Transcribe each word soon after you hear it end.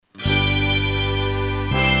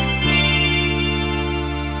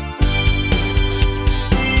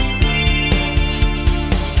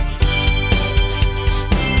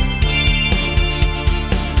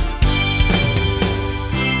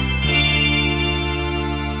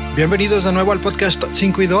Bienvenidos de nuevo al podcast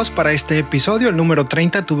 5 y 2. Para este episodio, el número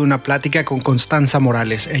 30, tuve una plática con Constanza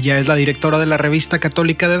Morales. Ella es la directora de la Revista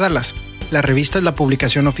Católica de Dallas. La revista es la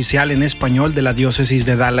publicación oficial en español de la diócesis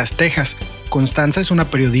de Dallas, Texas. Constanza es una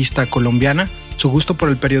periodista colombiana. Su gusto por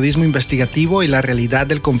el periodismo investigativo y la realidad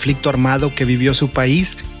del conflicto armado que vivió su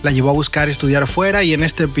país la llevó a buscar estudiar fuera, y en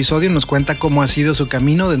este episodio nos cuenta cómo ha sido su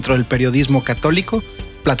camino dentro del periodismo católico.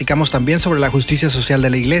 Platicamos también sobre la justicia social de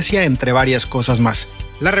la iglesia, entre varias cosas más.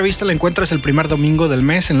 La revista la encuentras el primer domingo del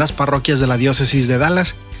mes en las parroquias de la diócesis de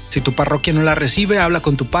Dallas. Si tu parroquia no la recibe, habla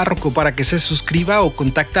con tu párroco para que se suscriba o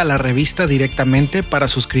contacta a la revista directamente para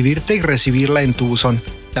suscribirte y recibirla en tu buzón.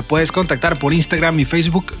 La puedes contactar por Instagram y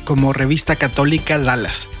Facebook como Revista Católica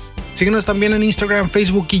Dallas. Síguenos también en Instagram,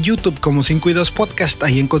 Facebook y YouTube como 5 y 2 Podcast.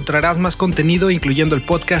 Ahí encontrarás más contenido, incluyendo el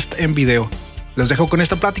podcast en video. Los dejo con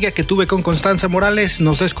esta plática que tuve con Constanza Morales.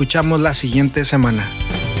 Nos escuchamos la siguiente semana.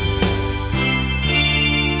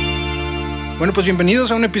 Bueno, pues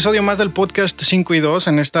bienvenidos a un episodio más del podcast 5 y 2.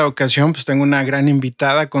 En esta ocasión pues tengo una gran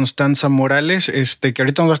invitada, Constanza Morales, que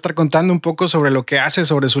ahorita nos va a estar contando un poco sobre lo que hace,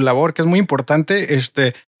 sobre su labor, que es muy importante,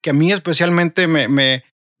 que a mí especialmente me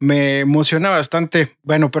emociona bastante.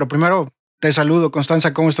 Bueno, pero primero te saludo,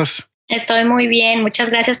 Constanza, ¿cómo estás? Estoy muy bien,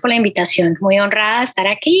 muchas gracias por la invitación. Muy honrada de estar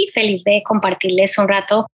aquí, feliz de compartirles un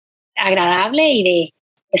rato agradable y de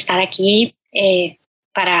estar aquí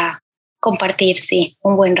para compartir, sí,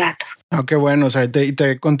 un buen rato. Oh, qué bueno, o sea,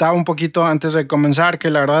 te contaba un poquito antes de comenzar que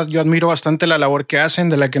la verdad yo admiro bastante la labor que hacen,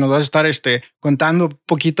 de la que nos vas a estar contando un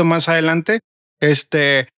poquito más adelante.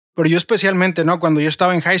 Pero yo especialmente, ¿no? Cuando yo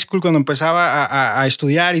estaba en high school, cuando empezaba a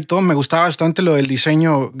estudiar y todo, me gustaba bastante lo del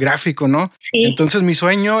diseño gráfico, ¿no? Sí. Entonces mi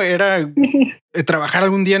sueño era trabajar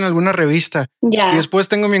algún día en alguna revista. Ya. Y después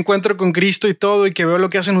tengo mi encuentro con Cristo y todo, y que veo lo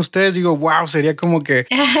que hacen ustedes, digo, wow, sería como que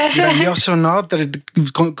grandioso, ¿no?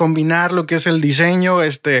 Combinar lo que es el diseño,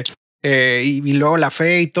 y luego la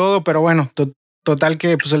fe y todo, pero bueno, total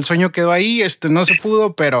que pues el sueño quedó ahí, no se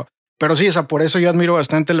pudo, pero sí, por eso yo admiro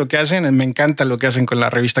bastante lo que hacen, me encanta lo que hacen con la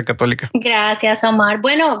revista católica. Gracias, Omar.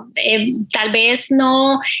 Bueno, tal vez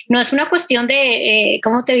no es una cuestión de,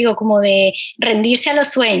 ¿cómo te digo? Como de rendirse a los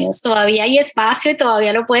sueños. Todavía hay espacio y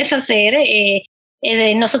todavía lo puedes hacer.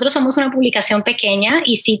 Nosotros somos una publicación pequeña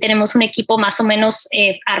y sí tenemos un equipo más o menos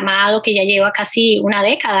armado que ya lleva casi una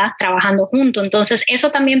década trabajando junto. Entonces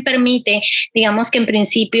eso también permite, digamos, que en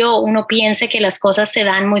principio uno piense que las cosas se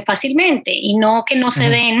dan muy fácilmente y no que no se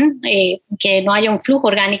den, que no haya un flujo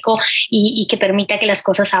orgánico y que permita que las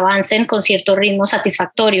cosas avancen con cierto ritmo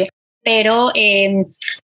satisfactorio. Pero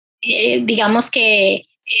digamos que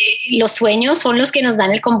los sueños son los que nos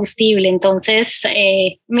dan el combustible. Entonces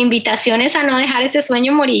mi invitación es a no dejar ese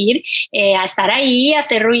sueño morir, a estar ahí, a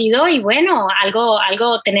hacer ruido y bueno,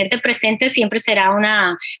 algo tenerte presente siempre será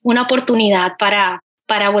una oportunidad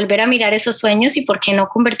para volver a mirar esos sueños y por qué no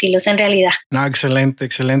convertirlos en realidad. No,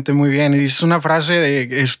 excelente, muy bien. Y dices una frase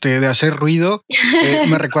de hacer ruido,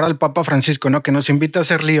 me recuerda al Papa Francisco, ¿no? Que nos invita a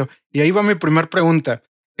hacer lío. Y ahí va mi primer pregunta.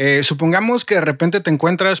 Supongamos que de repente te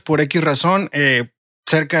encuentras por X razón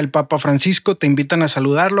cerca del Papa Francisco, te invitan a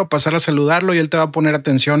saludarlo, a pasar a saludarlo y él te va a poner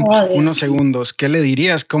atención unos segundos. ¿Qué le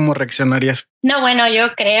dirías? ¿Cómo reaccionarías? No, bueno,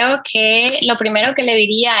 yo creo que lo primero que le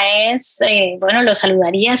diría es, bueno, lo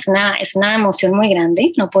saludaría, es una emoción muy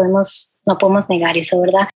grande, no podemos negar eso,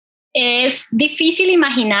 ¿verdad? Es difícil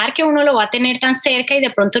imaginar que uno lo va a tener tan cerca y de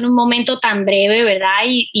pronto en un momento tan breve, ¿verdad?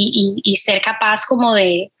 Y ser capaz como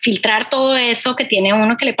de filtrar todo eso que tiene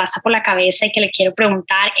uno que le pasa por la cabeza y que le quiero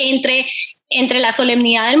preguntar entre la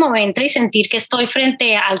solemnidad del momento y sentir que estoy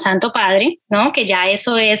frente al Santo Padre, ¿no? Que ya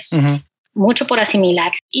eso es mucho por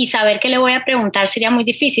asimilar. Y saber qué le voy a preguntar sería muy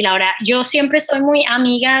difícil. Ahora, yo siempre soy muy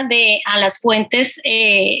amiga a las fuentes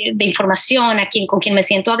de información, con quien me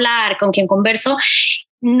siento a hablar, con quien converso.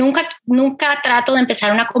 Nunca trato de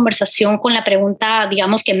empezar una conversación con la pregunta,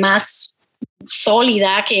 digamos que más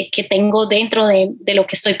sólida que tengo dentro de lo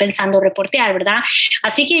que estoy pensando reportear, ¿verdad?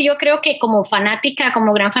 Así que yo creo que como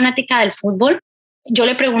gran fanática del fútbol, yo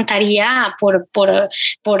le preguntaría por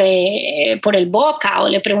el Boca o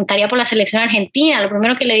le preguntaría por la selección argentina. Lo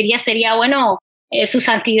primero que le diría sería, bueno, su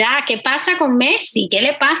santidad, ¿qué pasa con Messi? ¿Qué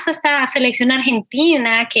le pasa a esta selección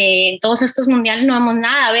argentina que en todos estos mundiales no vemos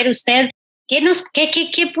nada? A ver, usted, ¿qué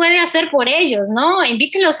puede hacer por ellos? ¿No?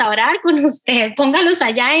 Invítelos a orar con usted, póngalos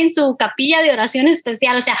allá en su capilla de oración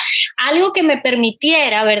especial. O sea, algo que me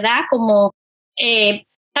permitiera, ¿verdad? Como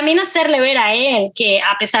también hacerle ver a él que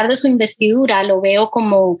a pesar de su investidura lo veo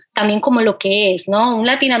también como lo que es, ¿no? Un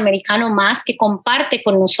latinoamericano más que comparte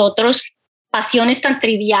con nosotros pasiones tan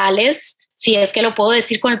triviales, si es que lo puedo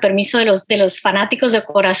decir con el permiso de los fanáticos de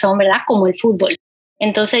corazón, ¿verdad? Como el fútbol.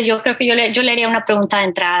 Entonces yo creo que yo le haría una pregunta de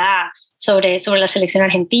entrada sobre la selección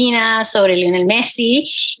argentina, sobre Lionel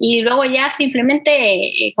Messi, y luego ya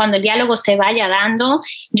simplemente cuando el diálogo se vaya dando,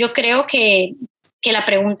 yo creo que la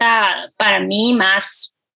pregunta para mí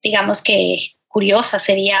más, digamos que curiosa,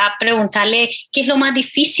 sería preguntarle qué es lo más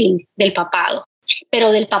difícil del papado,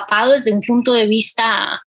 pero del papado desde un punto de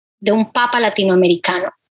vista de un papa latinoamericano.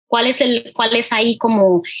 ¿Cuál es ahí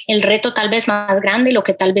como el reto tal vez más grande, lo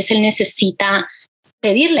que tal vez él necesita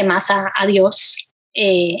pedirle más a Dios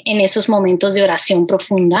en esos momentos de oración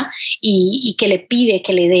profunda y que le pide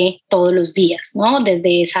que le dé todos los días, ¿no?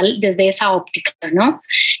 Desde esa óptica, ¿no?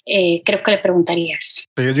 Creo que le preguntaría eso.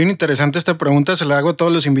 Es bien interesante esta pregunta, se la hago a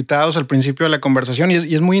todos los invitados al principio de la conversación y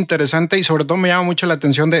es muy interesante y sobre todo me llama mucho la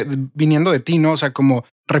atención viniendo de ti, ¿no? O sea, como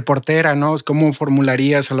reportera, ¿no? ¿Cómo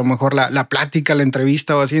formularías a lo mejor la plática, la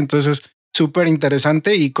entrevista o así? Entonces, súper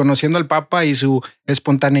interesante y conociendo al Papa y su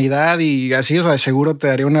espontaneidad y así, o sea, seguro te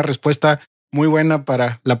daría una respuesta muy buena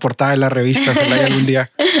para la portada de la revista, que algún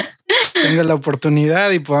día tengas la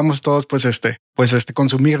oportunidad y podamos todos pues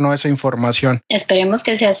consumir, ¿no? Esa información. Esperemos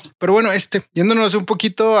que sea así. Pero bueno, yéndonos un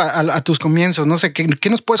poquito a tus comienzos, no sé, ¿qué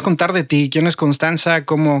nos puedes contar de ti? ¿Quién es Constanza?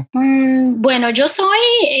 ¿Cómo? Bueno, yo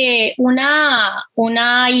soy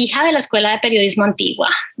una hija de la Escuela de Periodismo Antigua.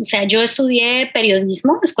 O sea, yo estudié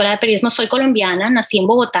periodismo, Escuela de Periodismo, soy colombiana, nací en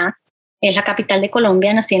Bogotá, es la capital de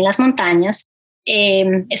Colombia, nací en las montañas.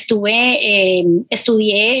 Estudié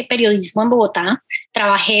periodismo en Bogotá,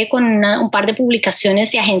 trabajé con un par de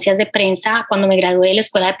publicaciones y agencias de prensa cuando me gradué de la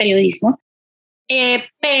Escuela de Periodismo,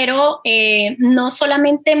 pero no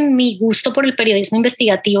solamente mi gusto por el periodismo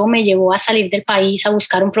investigativo me llevó a salir del país a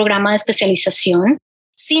buscar un programa de especialización,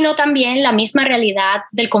 sino también la misma realidad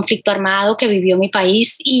del conflicto armado que vivió mi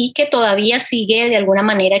país y que todavía sigue de alguna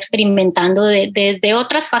manera experimentando desde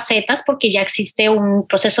otras facetas, porque ya existe un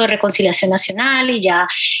proceso de reconciliación nacional y ya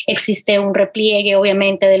existe un repliegue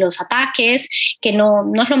obviamente de los ataques, que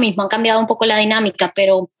no es lo mismo, han cambiado un poco la dinámica,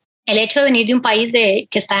 pero el hecho de venir de un país que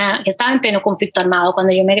estaba en pleno conflicto armado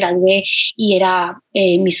cuando yo me gradué y era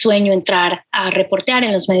mi sueño entrar a reportear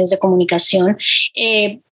en los medios de comunicación,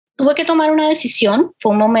 tuve que tomar una decisión.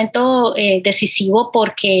 Fue un momento decisivo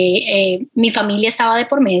porque mi familia estaba de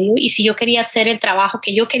por medio y si yo quería hacer el trabajo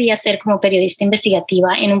que yo quería hacer como periodista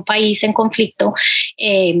investigativa en un país en conflicto,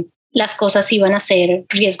 las cosas iban a ser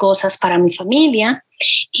riesgosas para mi familia.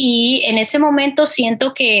 Y en ese momento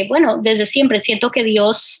siento que, bueno, desde siempre siento que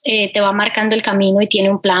Dios te va marcando el camino y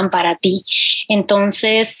tiene un plan para ti.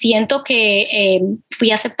 Entonces siento que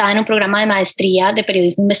fui aceptada en un programa de maestría de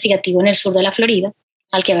periodismo investigativo en el sur de la Florida,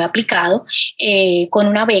 al que había aplicado, con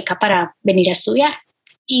una beca para venir a estudiar.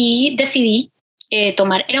 Y decidí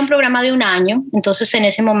era un programa de un año, entonces en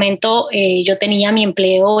ese momento yo tenía mi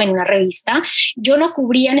empleo en una revista. Yo no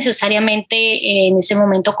cubría necesariamente en ese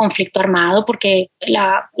momento conflicto armado porque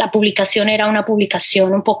la publicación era una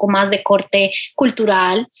publicación un poco más de corte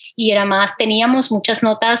cultural y teníamos muchas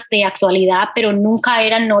notas de actualidad, pero nunca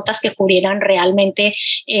eran notas que cubrieran realmente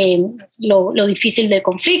lo difícil del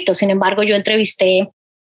conflicto. Sin embargo, yo entrevisté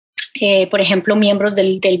por ejemplo, miembros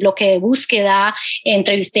del bloque de búsqueda,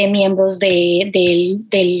 entrevisté miembros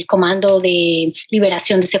del Comando de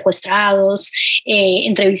Liberación de Secuestrados,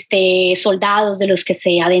 entrevisté soldados de los que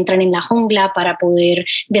se adentran en la jungla para poder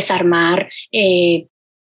desarmar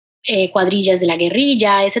cuadrillas de la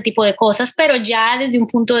guerrilla, ese tipo de cosas, pero ya desde un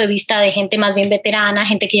punto de vista de gente más bien veterana,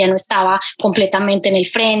 gente que ya no estaba completamente en el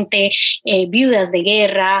frente, viudas de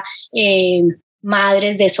guerra,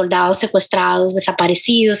 madres de soldados secuestrados,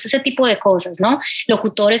 desaparecidos, ese tipo de cosas, ¿no?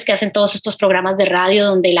 Locutores que hacen todos estos programas de radio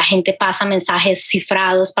donde la gente pasa mensajes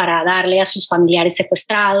cifrados para darle a sus familiares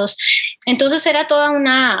secuestrados. Entonces era toda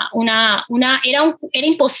era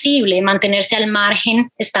imposible mantenerse al margen,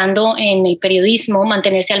 estando en el periodismo,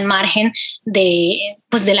 mantenerse al margen de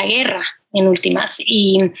la guerra en últimas.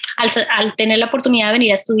 Y al tener la oportunidad de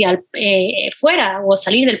venir a estudiar fuera o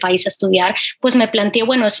salir del país a estudiar, pues me planteé,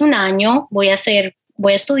 bueno, es un año, voy a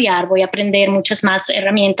estudiar, voy a aprender muchas más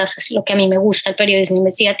herramientas, es lo que a mí me gusta, el periodismo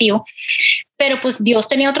investigativo, pero pues Dios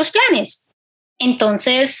tenía otros planes.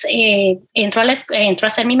 Entonces entro a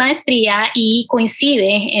hacer mi maestría y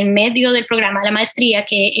coincide en medio del programa de la maestría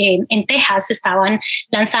que en Texas estaban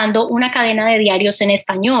lanzando una cadena de diarios en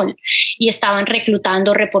español y estaban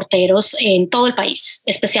reclutando reporteros en todo el país,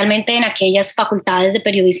 especialmente en aquellas facultades de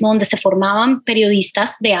periodismo donde se formaban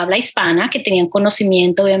periodistas de habla hispana que tenían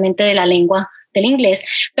conocimiento obviamente de la lengua del inglés,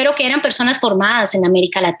 pero que eran personas formadas en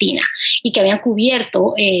América Latina y que habían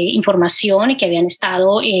cubierto información y que habían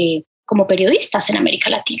estado como periodistas en América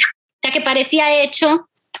Latina. O sea, que parecía hecho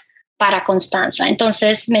para Constanza.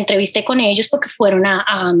 Entonces me entrevisté con ellos porque fueron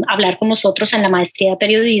a hablar con nosotros en la maestría de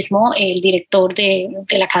periodismo, el director de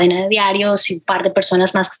la cadena de diarios y un par de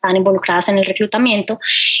personas más que estaban involucradas en el reclutamiento.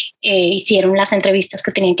 Hicieron las entrevistas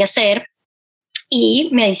que tenían que hacer y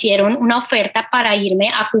me hicieron una oferta para irme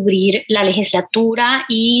a cubrir la legislatura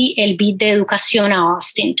y el BID de educación a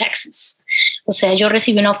Austin, Texas. O sea, yo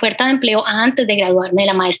recibí una oferta de empleo antes de graduarme de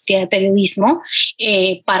la maestría de periodismo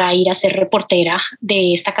para ir a ser reportera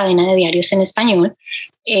de esta cadena de diarios en español.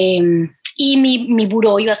 Y mi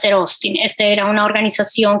buró iba a ser Austin. Era una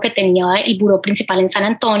organización que tenía el buró principal en San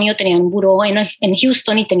Antonio, tenía un buró en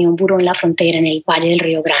Houston y tenía un buró en la frontera, en el Valle del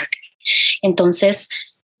Río Grande. Entonces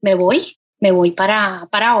me voy para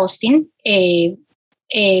Austin,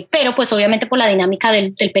 pero pues obviamente por la dinámica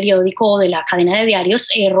del periódico o de la cadena de diarios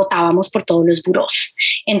rotábamos por todos los burós.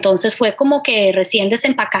 Entonces fue como que recién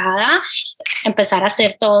desempacada empezar a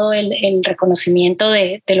hacer todo el reconocimiento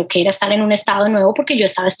de lo que era estar en un estado nuevo, porque yo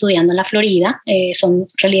estaba estudiando en la Florida, son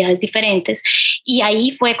realidades diferentes, y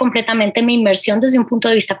ahí fue completamente mi inmersión desde un punto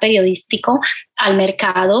de vista periodístico al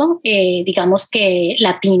mercado, digamos que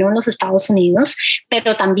latino en los Estados Unidos,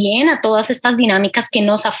 pero también a todas estas dinámicas que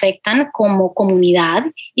nos afectan como comunidad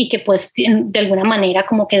y que pues de alguna manera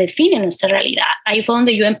como que definen nuestra realidad. Ahí fue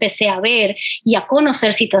donde yo empecé a ver y a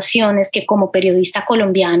conocer situaciones que como periodista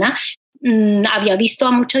colombiana había visto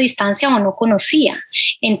a mucha distancia o no conocía.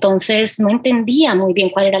 Entonces no entendía muy bien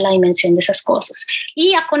cuál era la dimensión de esas cosas.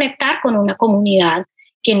 Y a conectar con una comunidad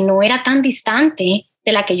que no era tan distante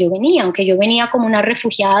de la que yo venía, aunque yo venía como una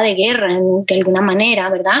refugiada de guerra de alguna manera,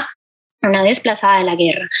 ¿verdad? Una desplazada de la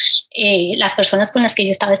guerra. Las personas con las que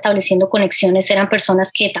yo estaba estableciendo conexiones eran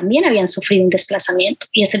personas que también habían sufrido un desplazamiento,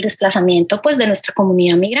 y es el desplazamiento pues de nuestra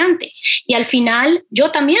comunidad migrante. Y al final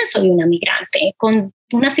yo también soy una migrante con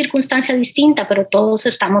una circunstancia distinta, pero todos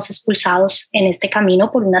estamos expulsados en este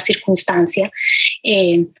camino por una circunstancia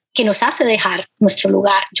que nos hace dejar nuestro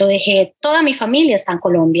lugar. Yo dejé, toda mi familia está en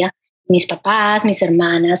Colombia, mis papás, mis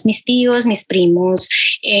hermanas, mis tíos, mis primos,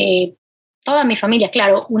 toda mi familia.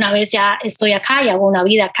 Claro, una vez ya estoy acá y hago una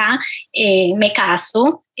vida acá, me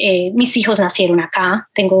caso, mis hijos nacieron acá,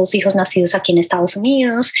 tengo 2 hijos nacidos aquí en Estados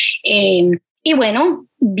Unidos, y bueno,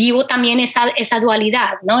 vivo también esa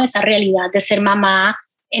dualidad, ¿no? Esa realidad de ser mamá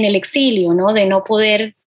en el exilio, ¿no? De no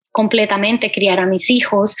poder completamente criar a mis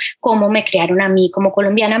hijos como me criaron a mí como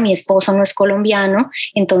colombiana. Mi esposo no es colombiano,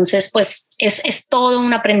 entonces pues es todo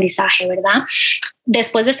un aprendizaje, ¿verdad?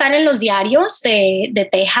 Después de estar en los diarios de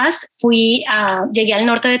Texas, llegué al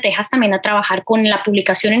norte de Texas también a trabajar con la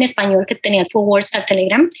publicación en español que tenía el Fort Worth Star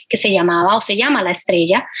Telegram, que se llama La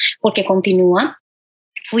Estrella, porque continúa.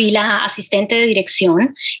 Fui la asistente de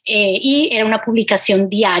dirección y era una publicación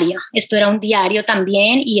diaria. Esto era un diario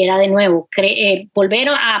también y era de nuevo volver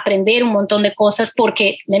a aprender un montón de cosas,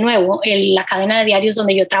 porque de nuevo la cadena de diarios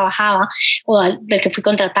donde yo trabajaba o del que fui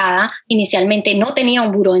contratada inicialmente no tenía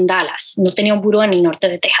un buró en Dallas, no tenía un buró en el norte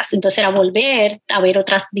de Texas. Entonces era volver a ver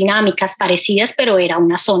otras dinámicas parecidas, pero era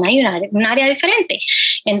una zona y un área diferente.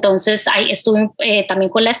 Entonces ahí estuve también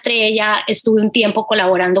con La Estrella, estuve un tiempo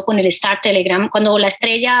colaborando con el Star Telegram. Cuando La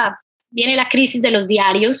Estrella viene la crisis de los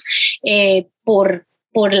diarios por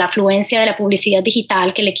la afluencia de la publicidad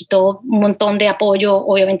digital, que le quitó un montón de apoyo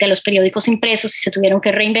obviamente a los periódicos impresos y se tuvieron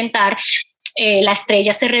que reinventar. La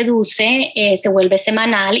Estrella se reduce, se vuelve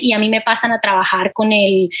semanal, y a mí me pasan a trabajar con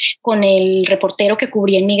el reportero que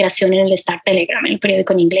cubría inmigración en el Star Telegram, el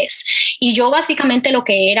periódico en inglés. Y yo básicamente lo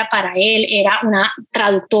que era para él era una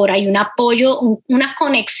traductora y un apoyo, una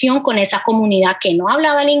conexión con esa comunidad que no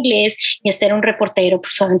hablaba el inglés, y este era un reportero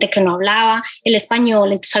pues solamente que no hablaba el español.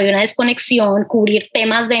 Entonces había una desconexión. Cubrir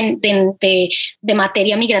temas de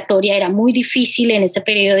materia migratoria era muy difícil en ese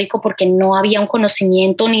periódico porque no había un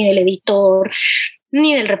conocimiento ni del editor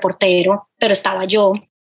ni del reportero, pero estaba yo.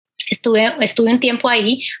 Estuve un tiempo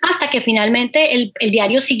ahí hasta que finalmente el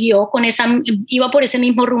diario siguió iba por ese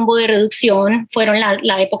mismo rumbo de reducción. Fueron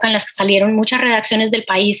la época en la que salieron muchas redacciones del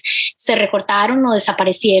país, se recortaron o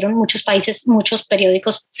desaparecieron. Muchos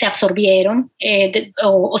periódicos se absorbieron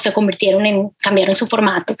o se cambiaron su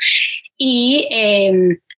formato. Y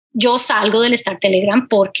yo salgo del Star Telegram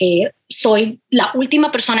porque soy la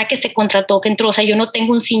última persona que se contrató, que entró. O sea, yo no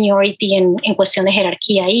tengo un seniority en cuestión de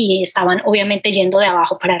jerarquía ahí, y estaban obviamente yendo de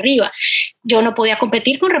abajo para arriba. Yo no podía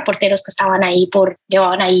competir con reporteros que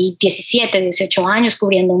llevaban ahí 17, 18 años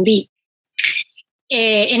cubriendo un beat.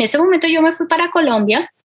 En ese momento yo me fui para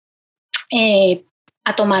Colombia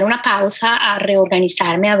a tomar una pausa, a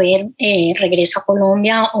reorganizarme, a ver, regreso a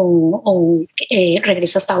Colombia o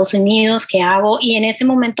regreso a Estados Unidos, ¿qué hago? Y en ese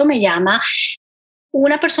momento me llama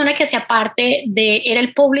una persona que hacía parte era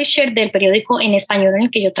el publisher del periódico en español en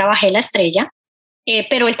el que yo trabajé, La Estrella,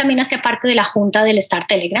 pero él también hacía parte de la junta del Star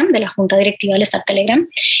Telegram, de la junta directiva del Star Telegram,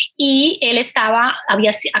 y él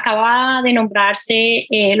acababa de nombrarse,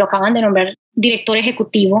 lo acaban de nombrar director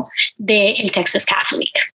ejecutivo del Texas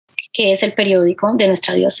Catholic, que es el periódico de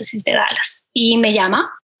nuestra diócesis de Dallas, y me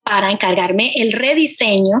llama para encargarme el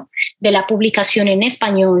rediseño de la publicación en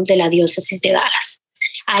español de la diócesis de Dallas.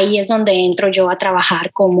 Ahí es donde entro yo a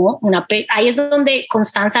trabajar ahí es donde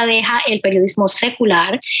Constanza deja el periodismo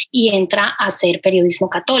secular y entra a hacer periodismo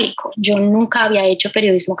católico. Yo nunca había hecho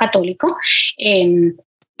periodismo católico.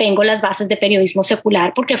 Tengo las bases de periodismo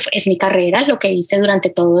secular porque es mi carrera, lo que hice durante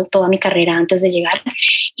toda mi carrera antes de llegar,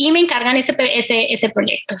 y me encargan ese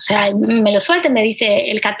proyecto. O sea, me lo sueltan, me dice,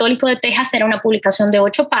 El Católico de Texas era una publicación de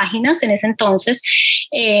 8 páginas en ese entonces,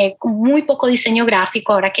 con muy poco diseño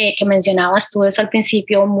gráfico. Ahora que mencionabas tú eso al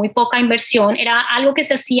principio, muy poca inversión, era algo que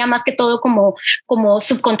se hacía más que todo como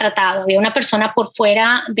subcontratado. Había una persona por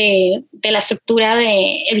fuera de la estructura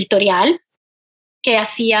editorial que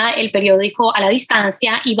hacía el periódico a la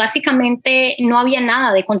distancia, y básicamente no había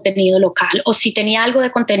nada de contenido local, o si tenía algo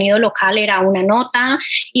de contenido local era una nota,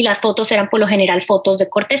 y las fotos eran por lo general fotos de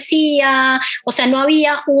cortesía. O sea, no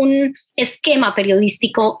había un esquema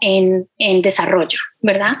periodístico en desarrollo,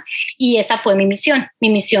 ¿verdad? Y esa fue mi misión.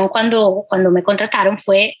 Mi misión cuando me contrataron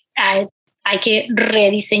fue hay que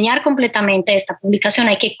rediseñar completamente esta publicación,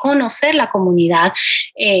 hay que conocer la comunidad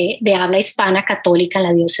de habla hispana católica en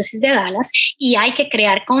la diócesis de Dallas, y hay que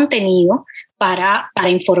crear contenido para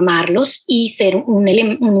informarlos y ser un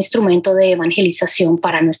instrumento de evangelización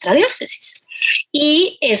para nuestra diócesis.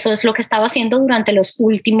 Y eso es lo que estaba haciendo durante los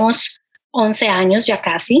últimos 11 años ya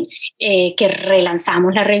casi, que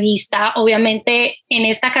relanzamos la revista. Obviamente en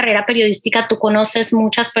esta carrera periodística tú conoces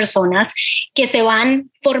muchas personas que se van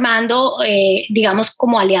formando, digamos,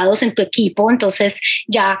 como aliados en tu equipo. Entonces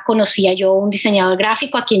ya conocía yo un diseñador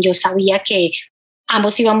gráfico a quien yo sabía que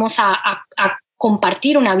ambos íbamos a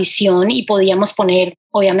compartir una visión y podíamos poner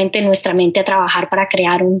obviamente nuestra mente a trabajar para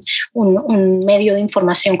crear un medio de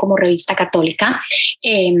información como Revista Católica.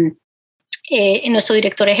 Nuestro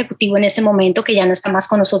director ejecutivo en ese momento, que ya no está más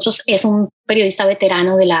con nosotros, es un periodista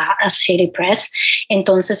veterano de la Associated Press.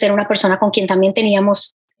 Entonces era una persona con quien también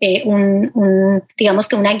teníamos digamos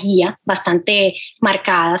que una guía bastante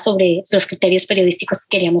marcada sobre los criterios periodísticos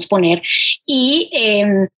que queríamos poner. Y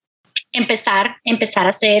empezar a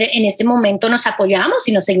hacer, en este momento nos apoyamos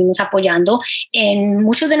y nos seguimos apoyando en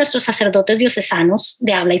muchos de nuestros sacerdotes diocesanos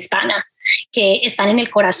de habla hispana, que están en el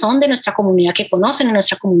corazón de nuestra comunidad, que conocen a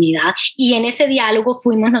nuestra comunidad, y en ese diálogo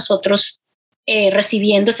fuimos nosotros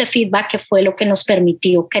recibiendo ese feedback, que fue lo que nos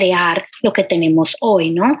permitió crear lo que tenemos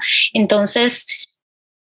hoy, ¿no? Entonces,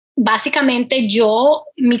 básicamente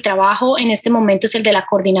mi trabajo en este momento es el de la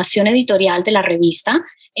coordinación editorial de la revista.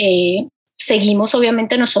 Seguimos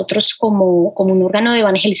obviamente nosotros como un órgano de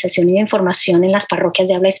evangelización y de información en las parroquias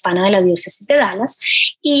de habla hispana de la diócesis de Dallas,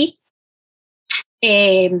 y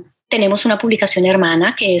tenemos una publicación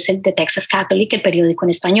hermana que es el de Texas Catholic, el periódico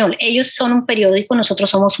en español. Ellos son un periódico, nosotros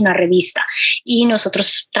somos una revista, y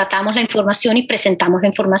nosotros tratamos la información y presentamos la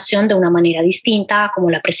información de una manera distinta a como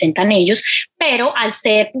la presentan ellos, pero al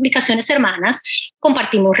ser publicaciones hermanas,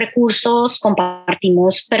 compartimos recursos,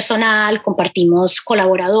 compartimos personal, compartimos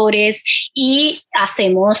colaboradores y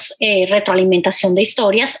hacemos retroalimentación de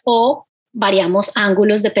historias o variamos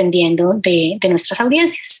ángulos dependiendo de nuestras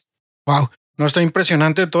audiencias. Wow. No, está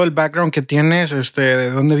impresionante todo el background que tienes,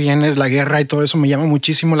 de dónde vienes, la guerra y todo eso me llama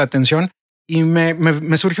muchísimo la atención. Y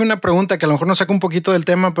me surge una pregunta que a lo mejor nos saca un poquito del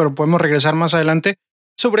tema, pero podemos regresar más adelante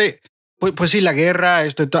sobre, pues sí, la guerra.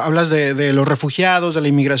 Hablas de los refugiados, de la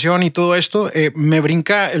inmigración y todo esto. Me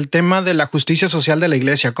brinca el tema de la justicia social de la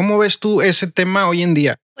iglesia. ¿Cómo ves tú ese tema hoy en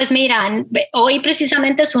día? Pues mira, hoy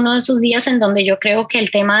precisamente es uno de esos días en donde yo creo que el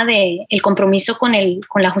tema del compromiso con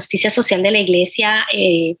la justicia social de la iglesia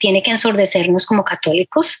tiene que ensordecernos como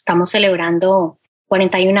católicos. Estamos celebrando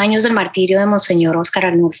 41 años del martirio de Monseñor Óscar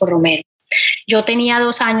Arnulfo Romero. Yo tenía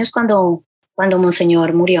 2 años cuando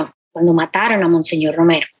Monseñor murió, cuando mataron a Monseñor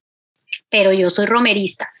Romero. Pero yo soy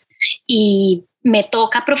romerista y me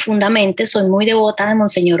toca profundamente, soy muy devota de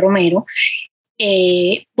Monseñor Romero,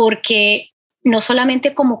 porque no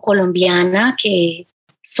solamente como colombiana, que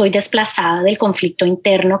soy desplazada del conflicto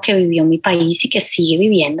interno que vivió mi país y que sigue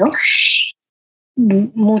viviendo,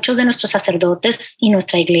 muchos de nuestros sacerdotes y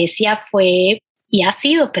nuestra iglesia fue y ha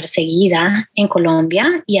sido perseguida en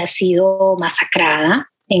Colombia y ha sido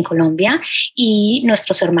masacrada en Colombia y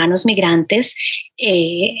nuestros hermanos migrantes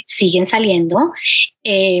siguen saliendo.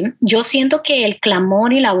 Yo siento que el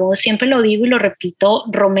clamor y la voz, siempre lo digo y lo repito,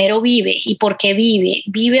 Romero vive. ¿Y por qué vive?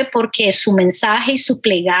 Vive porque su mensaje y su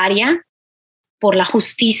plegaria por la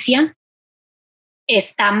justicia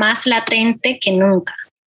está más latente que nunca.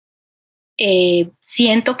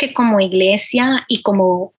 Siento que como iglesia y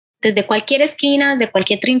como desde cualquier esquina, desde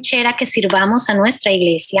cualquier trinchera que sirvamos a nuestra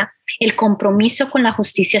iglesia, el compromiso con la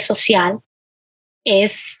justicia social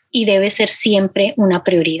es y debe ser siempre una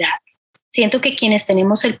prioridad. Siento que quienes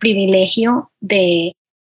tenemos el privilegio de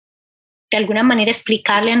alguna manera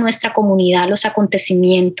explicarle a nuestra comunidad los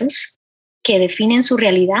acontecimientos que definen su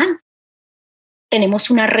realidad,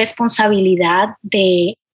 tenemos una responsabilidad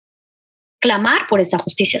de clamar por esa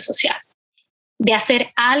justicia social, de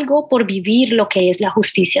hacer algo por vivir lo que es la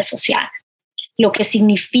justicia social, lo que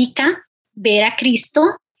significa ver a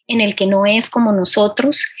Cristo en el que no es como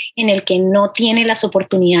nosotros, en el que no tiene las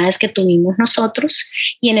oportunidades que tuvimos nosotros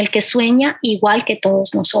y en el que sueña igual que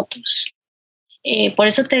todos nosotros. Por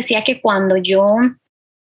eso te decía que cuando yo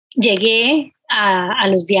llegué a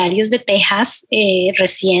los diarios de Texas,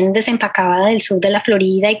 recién desempacada del sur de la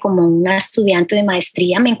Florida y como una estudiante de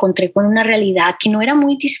maestría, me encontré con una realidad que no era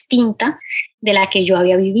muy distinta de la que yo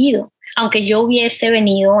había vivido. Aunque yo hubiese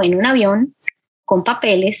venido en un avión, con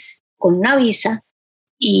papeles, con una visa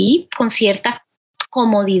y con cierta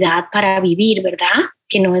comodidad para vivir, ¿verdad?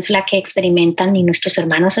 Que no es la que experimentan ni nuestros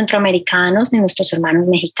hermanos centroamericanos, ni nuestros hermanos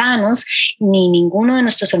mexicanos, ni ninguno de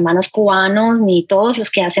nuestros hermanos cubanos, ni todos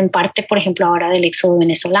los que hacen parte, por ejemplo, ahora del éxodo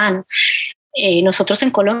venezolano. Nosotros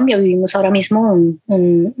en Colombia vivimos ahora mismo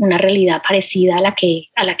una realidad parecida a la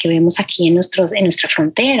que vemos aquí en nuestra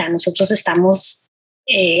frontera. Nosotros estamos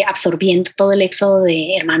absorbiendo todo el éxodo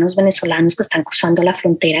de hermanos venezolanos que están cruzando la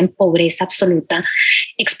frontera en pobreza absoluta,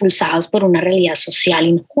 expulsados por una realidad social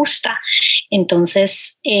injusta.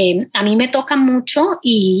 Entonces, a mí me toca mucho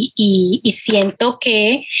y siento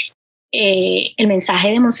que el mensaje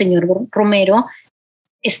de Monseñor Romero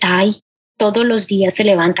está ahí. Todos los días se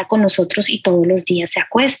levanta con nosotros y todos los días se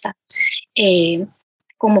acuesta.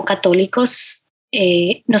 Como católicos,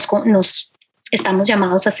 nos estamos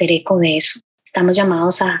llamados a hacer eco de eso. Estamos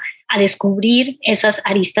llamados a descubrir esas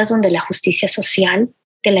aristas donde la justicia social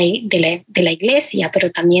de la iglesia, pero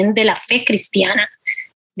también de la fe cristiana,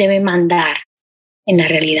 debe mandar en la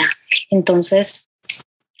realidad. Entonces,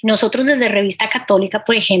 nosotros desde Revista Católica,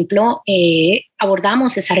 por ejemplo,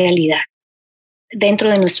 abordamos esa realidad dentro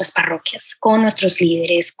de nuestras parroquias, con nuestros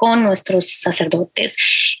líderes, con nuestros sacerdotes,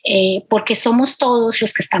 porque somos todos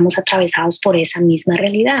los que estamos atravesados por esa misma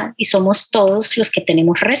realidad y somos todos los que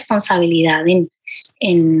tenemos responsabilidad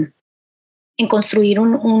en construir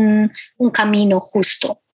un camino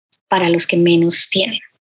justo para los que menos tienen.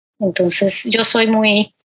 Entonces, yo soy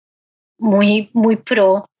muy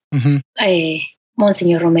pro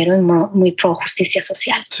Monseñor Romero y muy pro justicia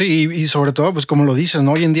social. Sí, y sobre todo, pues como lo dices,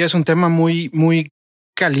 ¿no? Hoy en día es un tema muy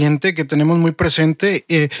caliente que tenemos muy presente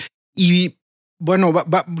y bueno,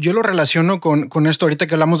 yo lo relaciono con esto ahorita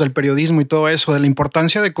que hablamos del periodismo y todo eso, de la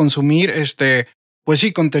importancia de consumir pues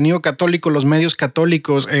sí, contenido católico, los medios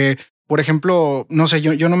católicos. Por ejemplo, no sé,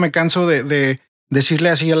 yo no me canso de decirle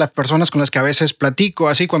así a las personas con las que a veces platico,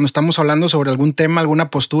 así cuando estamos hablando sobre algún tema, alguna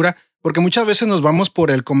postura, porque muchas veces nos vamos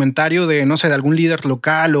por el comentario de, no sé, de algún líder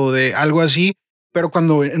local o de algo así, pero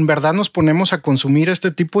cuando en verdad nos ponemos a consumir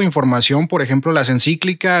este tipo de información, por ejemplo, las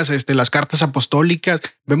encíclicas, las cartas apostólicas,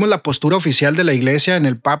 vemos la postura oficial de la iglesia en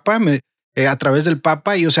el Papa, a través del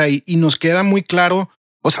Papa, y, o sea, y nos queda muy claro,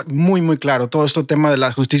 o sea, muy claro todo este tema de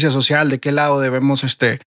la justicia social, de qué lado debemos,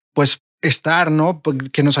 pues, estar, ¿no?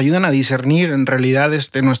 Que nos ayudan a discernir en realidad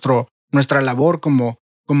nuestra labor como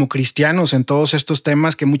cristianos en todos estos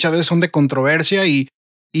temas que muchas veces son de controversia y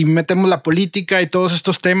metemos la política y todos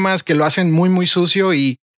estos temas que lo hacen muy sucio,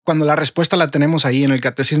 y cuando la respuesta la tenemos ahí en el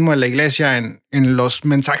catecismo de la iglesia, en los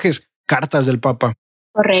mensajes, cartas del Papa.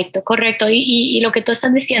 Correcto. Y lo que tú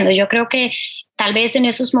estás diciendo, yo creo que tal vez en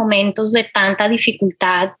esos momentos de tanta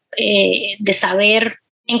dificultad de saber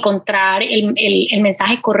encontrar el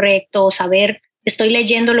mensaje correcto, saber, estoy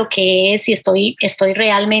leyendo lo que es y estoy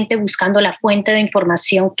realmente buscando la fuente de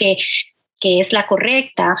información que es la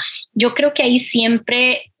correcta. Yo creo que ahí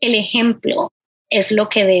siempre el ejemplo es lo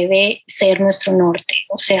que debe ser nuestro norte.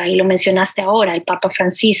 O sea, y lo mencionaste ahora, el Papa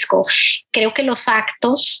Francisco. Creo que los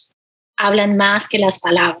actos hablan más que las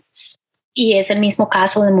palabras. Y es el mismo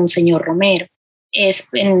caso de Monseñor Romero.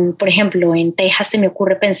 Por ejemplo, en Texas se me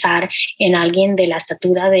ocurre pensar en alguien de la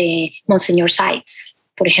estatura de Monseñor Sides,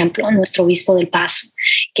 por ejemplo, nuestro obispo del Paso,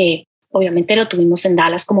 que obviamente lo tuvimos en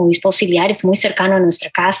Dallas como obispo auxiliar, es muy cercano a nuestra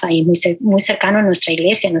casa y muy cercano a nuestra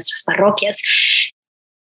iglesia, a nuestras parroquias.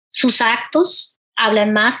 Sus actos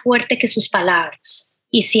hablan más fuerte que sus palabras.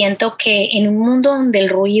 Y siento que en un mundo donde el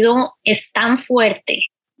ruido es tan fuerte,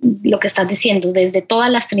 lo que estás diciendo, desde todas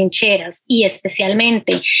las trincheras y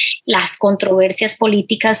especialmente las controversias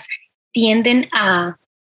políticas tienden a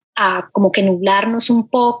como que nublarnos un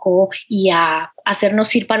poco y a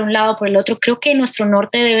hacernos ir para un lado o por el otro. Creo que nuestro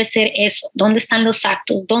norte debe ser eso. ¿Dónde están los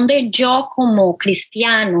actos? ¿Dónde yo como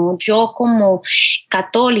cristiano, yo como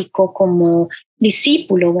católico, como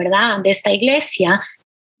discípulo, ¿verdad?, de esta iglesia,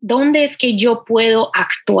 dónde es que yo puedo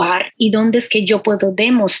actuar y dónde es que yo puedo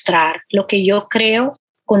demostrar lo que yo creo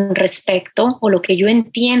con respecto o lo que yo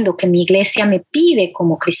entiendo que mi iglesia me pide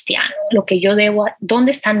como cristiano, lo que yo debo,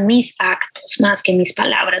 dónde están mis actos más que mis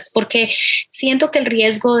palabras, porque siento que el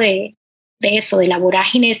riesgo de eso, de la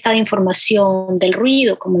vorágine esta de información, del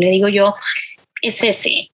ruido, como le digo yo, es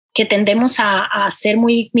ese, que tendemos a hacer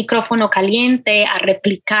muy micrófono caliente, a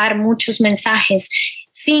replicar muchos mensajes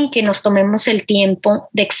sin que nos tomemos el tiempo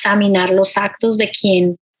de examinar los actos de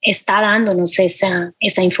quien está dándonos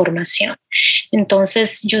esa información.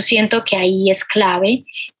 Entonces yo siento que ahí es clave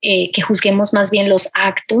que juzguemos más bien los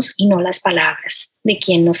actos y no las palabras de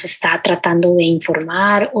quien nos está tratando de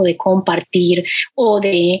informar o de compartir o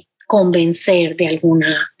de convencer de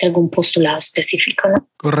algún postulado específico, ¿no?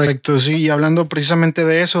 Correcto, sí, y hablando precisamente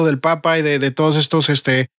de eso, del Papa y de todos estos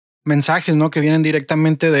mensajes, ¿no?, que vienen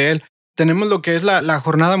directamente de él. Tenemos lo que es la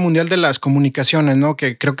Jornada Mundial de las Comunicaciones, ¿no?,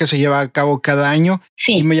 que creo que se lleva a cabo cada año.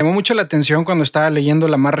 Sí. Y me llamó mucho la atención cuando estaba leyendo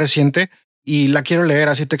la más reciente y la quiero leer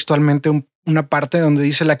así textualmente, una parte donde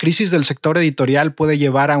dice: la crisis del sector editorial puede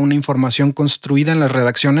llevar a una información construida en las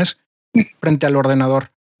redacciones frente al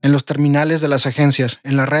ordenador, en los terminales de las agencias,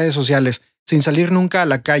 en las redes sociales, sin salir nunca a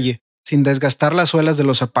la calle, sin desgastar las suelas de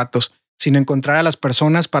los zapatos, sin encontrar a las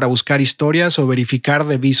personas para buscar historias o verificar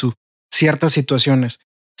de visu ciertas situaciones.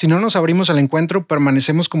 Si no nos abrimos al encuentro,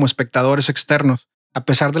 permanecemos como espectadores externos, a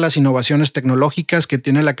pesar de las innovaciones tecnológicas que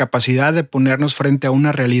tienen la capacidad de ponernos frente a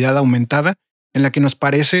una realidad aumentada en la que nos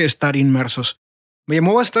parece estar inmersos. Me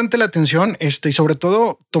llamó bastante la atención, y sobre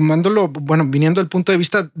todo viniendo del punto de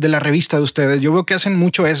vista de la revista de ustedes. Yo veo que hacen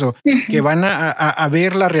mucho eso, que van a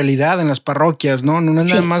ver la realidad en las parroquias, ¿no? No es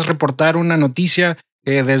nada más reportar una noticia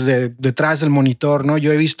desde detrás del monitor, ¿no?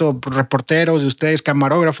 Yo he visto reporteros de ustedes,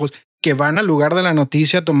 camarógrafos, que van al lugar de la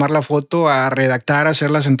noticia a tomar la foto, a redactar, a hacer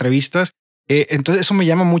las entrevistas. Entonces eso me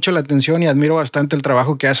llama mucho la atención y admiro bastante el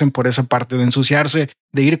trabajo que hacen por esa parte, de ensuciarse,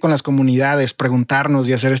 de ir con las comunidades, preguntarnos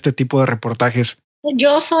y hacer este tipo de reportajes.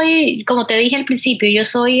 Yo soy, como te dije al principio, yo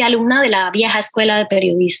soy alumna de la vieja escuela de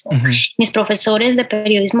periodismo. Mis profesores de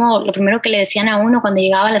periodismo, lo primero que le decían a uno cuando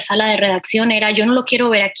llegaba a la sala de redacción era: yo no lo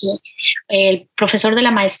quiero ver aquí. El profesor de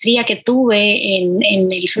la maestría que tuve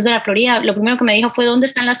en el sur de la Florida, lo primero que me dijo fue: ¿dónde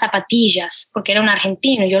están las zapatillas? Porque era un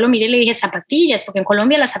argentino. Yo lo miré y le dije: zapatillas, porque en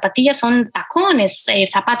Colombia las zapatillas son tacones,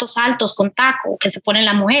 zapatos altos con taco que se ponen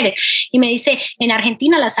las mujeres. Y me dice: en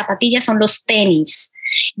Argentina las zapatillas son los tenis.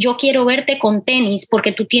 Yo quiero verte con tenis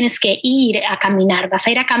porque tú tienes que ir a caminar, vas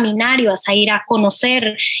a ir a caminar y vas a ir a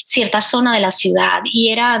conocer cierta zona de la ciudad.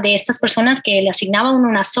 Y era de estas personas que le asignaban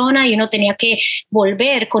una zona y uno tenía que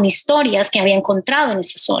volver con historias que había encontrado en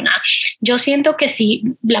esa zona. Yo siento que si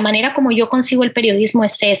la manera como yo consigo el periodismo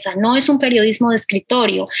es esa, no es un periodismo de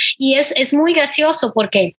escritorio. Y es muy gracioso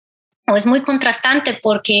porque es muy contrastante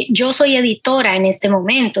porque yo soy editora en este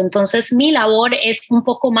momento, entonces mi labor es un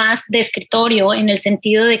poco más de escritorio en el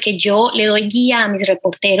sentido de que yo le doy guía a mis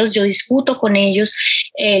reporteros, yo discuto con ellos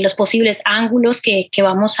los posibles ángulos que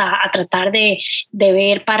vamos a tratar de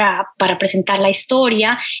ver para presentar la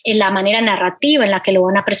historia, la manera narrativa en la que lo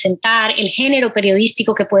van a presentar, el género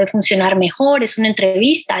periodístico que puede funcionar mejor, es una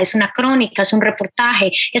entrevista, es una crónica, es un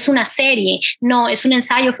reportaje, es una serie, no, es un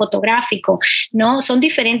ensayo fotográfico, no, son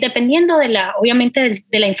diferentes, dependiendo obviamente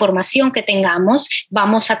de la información que tengamos,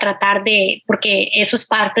 vamos a tratar porque eso es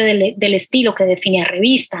parte del estilo que define la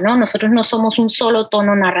revista, ¿no? Nosotros no somos un solo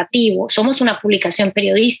tono narrativo, somos una publicación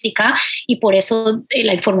periodística y por eso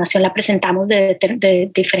la información la presentamos de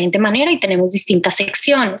diferente manera y tenemos distintas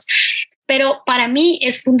secciones. Pero para mí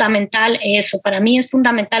es fundamental eso, para mí es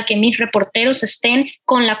fundamental que mis reporteros estén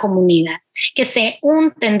con la comunidad, que se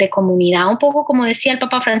unten de comunidad, un poco como decía el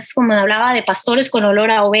Papa Francisco cuando hablaba de pastores con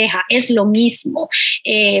olor a oveja, es lo mismo.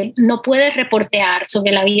 No puedes reportear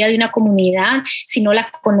sobre la vida de una comunidad si no la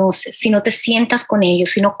conoces, si no te sientas con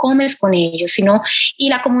ellos, si no comes con ellos, y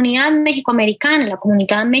la comunidad mexicoamericana, la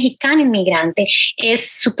comunidad mexicana inmigrante es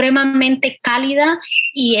supremamente cálida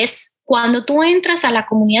y es... Cuando tú entras a la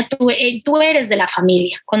comunidad, tú eres de la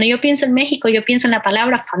familia. Cuando yo pienso en México, yo pienso en la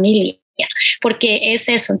palabra familia. porque es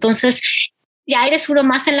eso. Entonces, ya eres uno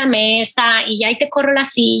más en la mesa y ya ahí te corro la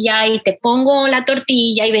silla y te pongo la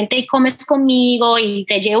tortilla y vente y comes conmigo y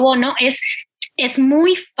te llevo, ¿no? Es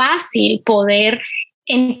muy fácil poder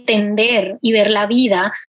entender y ver la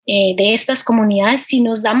vida de estas comunidades si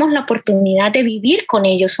nos damos la oportunidad de vivir con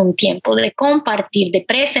ellos un tiempo, de compartir, de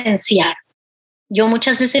presenciar. Yo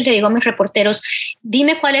muchas veces le digo a mis reporteros,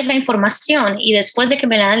 dime cuál es la información y después de que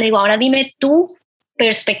me la dan, le digo, ahora dime tu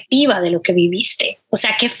perspectiva de lo que viviste. O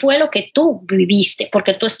sea, ¿qué fue lo que tú viviste?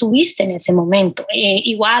 Porque tú estuviste en ese momento.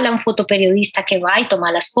 Igual a un fotoperiodista que va y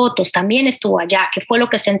toma las fotos, también estuvo allá. ¿Qué fue lo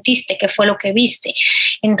que sentiste? ¿Qué fue lo que viste?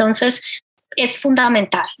 Entonces, es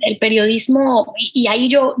fundamental el periodismo y ahí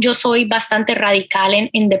yo soy bastante radical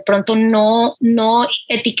en de pronto no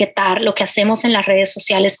etiquetar lo que hacemos en las redes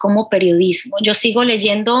sociales como periodismo. Yo sigo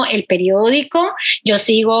leyendo el periódico, yo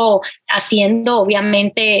sigo haciendo,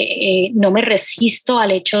 obviamente no me resisto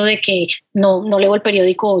al hecho de que no leo el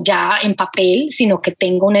periódico ya en papel, sino que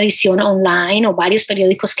tengo una edición online o varios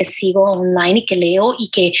periódicos que sigo online y que leo y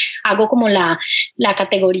que hago como la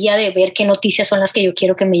categoría de ver qué noticias son las que yo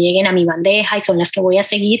quiero que me lleguen a mi bandeja y son las que voy a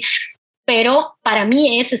seguir, pero para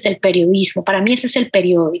mí ese es el periodismo, para mí ese es el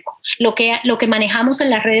periódico. Lo que manejamos en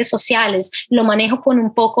las redes sociales lo manejo con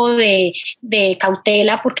un poco de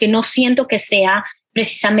cautela porque no siento que sea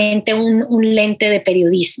precisamente un lente de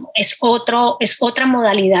periodismo, es otra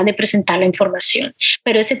modalidad de presentar la información,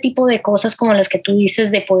 pero ese tipo de cosas como las que tú dices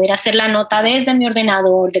de poder hacer la nota desde mi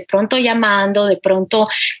ordenador, de pronto llamando, de pronto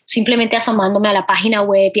simplemente asomándome a la página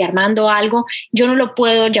web y armando algo, yo no lo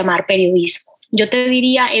puedo llamar periodismo. Yo te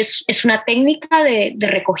diría, es una técnica de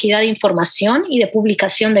recogida de información y de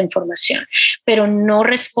publicación de información, pero no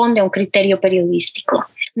responde a un criterio periodístico.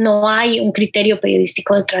 No hay un criterio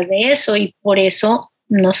periodístico detrás de eso y por eso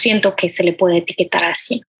no siento que se le pueda etiquetar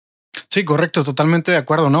así. Sí, correcto, totalmente de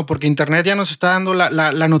acuerdo, ¿no? Porque Internet ya nos está dando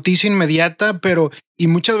la noticia inmediata, pero y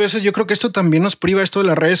muchas veces yo creo que esto también nos priva esto de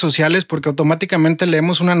las redes sociales porque automáticamente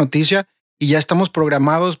leemos una noticia y ya estamos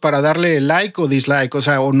programados para darle like o dislike, o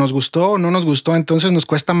sea, o nos gustó o no nos gustó, entonces nos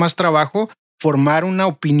cuesta más trabajo formar una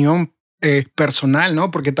opinión personal, ¿no?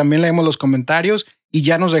 Porque también leemos los comentarios y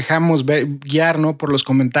ya nos dejamos guiar, ¿no? Por los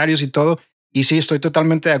comentarios y todo. Y sí, estoy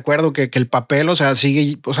totalmente de acuerdo que el papel, o sea,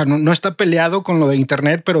 sigue, o sea, no está peleado con lo de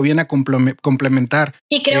Internet, pero viene a complementar.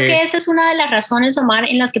 Y creo que esa es una de las razones, Omar,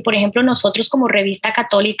 en las que, por ejemplo, nosotros como revista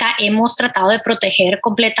católica hemos tratado de proteger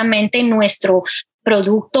completamente nuestro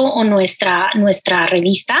producto o nuestra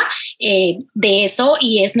revista de eso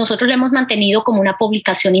y nosotros lo hemos mantenido como una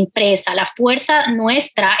publicación impresa. La fuerza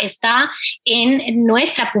nuestra está en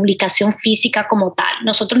nuestra publicación física como tal.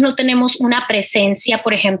 Nosotros no tenemos una presencia,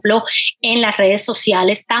 por ejemplo, en las redes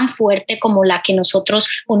sociales tan fuerte como la que nosotros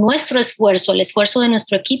o nuestro esfuerzo, el esfuerzo de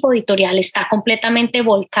nuestro equipo editorial está completamente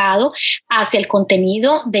volcado hacia el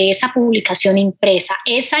contenido de esa publicación impresa,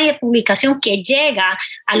 esa publicación que llega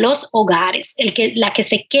a los hogares, la que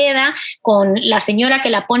se queda con la señora que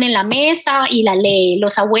la pone en la mesa y la lee,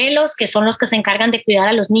 los abuelos que son los que se encargan de cuidar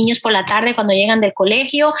a los niños por la tarde cuando llegan del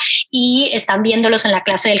colegio y están viéndolos en la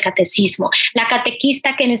clase del catecismo, la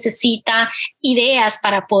catequista que necesita ideas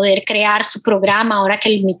para poder crear su programa ahora que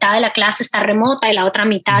la mitad de la clase está remota y la otra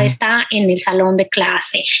mitad está en el salón de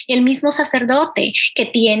clase, el mismo sacerdote que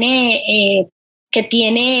tiene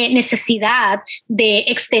necesidad de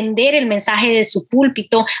extender el mensaje de su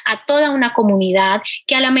púlpito a toda una comunidad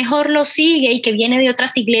que a lo mejor lo sigue y que viene de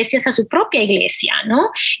otras iglesias a su propia iglesia, ¿no?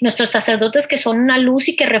 Nuestros sacerdotes que son una luz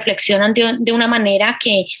y que reflexionan de una manera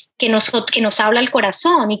que nos habla el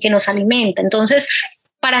corazón y que nos alimenta. Entonces,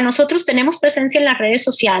 para nosotros tenemos presencia en las redes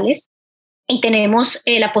sociales y tenemos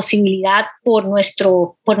la posibilidad por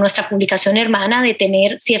nuestra publicación hermana de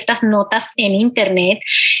tener ciertas notas en Internet,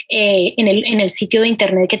 en el sitio de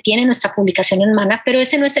Internet que tiene nuestra publicación hermana, pero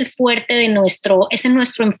ese no es el fuerte ese es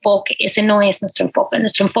nuestro enfoque, ese no es nuestro enfoque.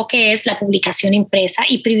 Nuestro enfoque es la publicación impresa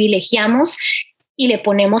y privilegiamos y le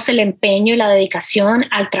ponemos el empeño y la dedicación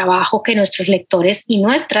al trabajo que nuestros lectores y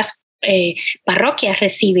nuestras parroquias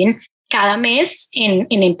reciben cada mes en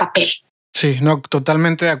el papel. Sí, no,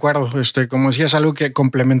 totalmente de acuerdo. Como decías, algo que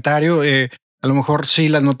complementario. A lo mejor sí,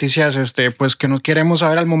 las noticias, pues que nos queremos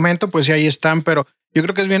saber al momento, pues sí, ahí están, pero yo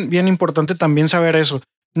creo que es bien, bien importante también saber eso.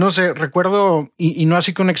 No sé, recuerdo, y no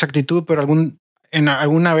así con exactitud, pero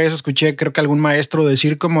alguna vez escuché, creo que algún maestro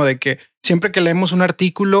decir como de que siempre que leemos un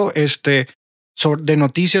artículo, de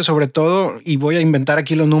noticias sobre todo, y voy a inventar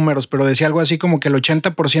aquí los números, pero decía algo así como que el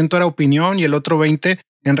 80% era opinión y el otro 20%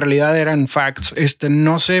 en realidad eran facts.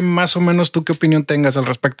 No sé más o menos tú qué opinión tengas al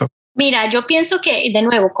respecto. Mira, yo pienso que, de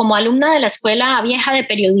nuevo, como alumna de la Escuela Vieja de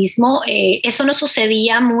Periodismo, eso no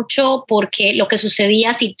sucedía mucho porque lo que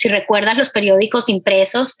sucedía, si recuerdas, los periódicos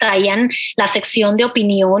impresos traían la sección de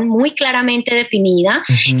opinión muy claramente definida.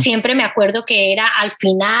 Uh-huh. Siempre me acuerdo que era al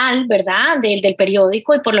final, ¿verdad?, del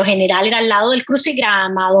periódico, y por lo general era al lado del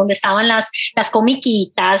crucigrama, donde estaban las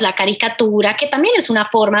comiquitas, la caricatura, que también es una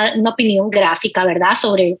forma, una opinión gráfica, ¿verdad?,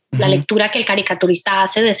 sobre uh-huh. la lectura que el caricaturista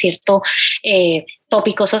hace de cierto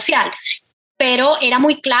tópico social, pero era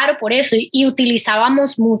muy claro por eso y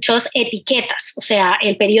utilizábamos muchas etiquetas. O sea,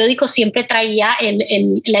 el periódico siempre traía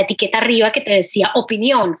la etiqueta arriba que te decía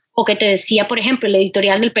opinión o que te decía, por ejemplo, el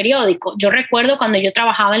editorial del periódico. Yo recuerdo cuando yo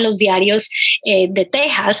trabajaba en los diarios de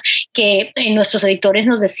Texas que nuestros editores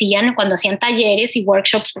nos decían, cuando hacían talleres y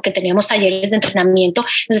workshops, porque teníamos talleres de entrenamiento,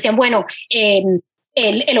 nos decían, bueno,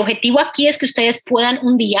 el objetivo aquí es que ustedes puedan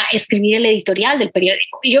un día escribir el editorial del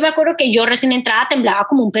periódico. Y yo me acuerdo que yo recién entrada temblaba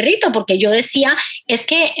como un perrito porque yo decía, es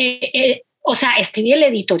que, o sea, escribir el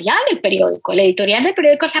editorial del periódico. El editorial del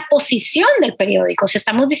periódico es la posición del periódico. O sea,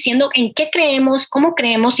 estamos diciendo en qué creemos, cómo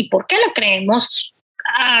creemos y por qué lo creemos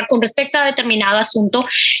con respecto a determinado asunto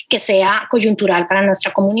que sea coyuntural para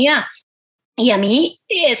nuestra comunidad. Y a mí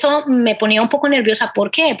eso me ponía un poco nerviosa.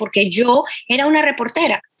 ¿Por qué? Porque yo era una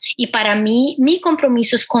reportera y para mí mi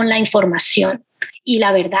compromiso es con la información y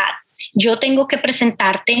la verdad. Yo tengo que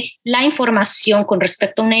presentarte la información con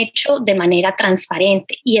respecto a un hecho de manera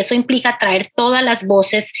transparente y eso implica traer todas las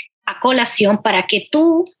voces a colación para que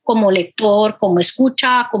tú como lector, como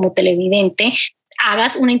escucha, como televidente,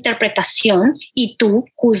 hagas una interpretación y tú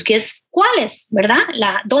juzgues cuál es, ¿verdad?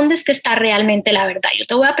 ¿Dónde es que está realmente la verdad? Yo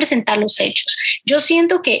te voy a presentar los hechos. Yo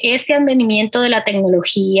siento que este advenimiento de la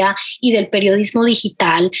tecnología y del periodismo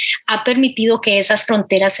digital ha permitido que esas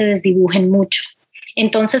fronteras se desdibujen mucho.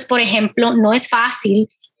 Entonces, por ejemplo, no es fácil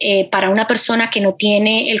para una persona que no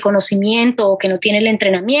tiene el conocimiento o que no tiene el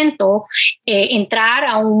entrenamiento, entrar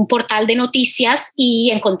a un portal de noticias y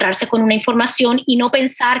encontrarse con una información y no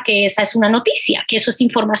pensar que esa es una noticia, que eso es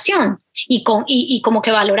información y como que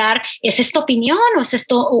valorar, ¿es esto opinión o es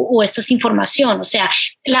esto o esto es información? O sea,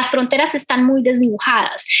 las fronteras están muy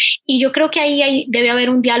desdibujadas y yo creo que ahí debe haber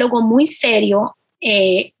un diálogo muy serio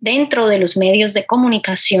dentro de los medios de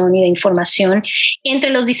comunicación y de información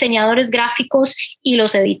entre los diseñadores gráficos y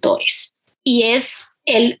los editores. Y es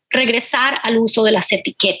el regresar al uso de las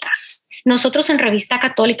etiquetas. Nosotros en Revista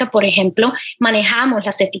Católica, por ejemplo, manejamos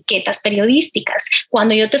las etiquetas periodísticas.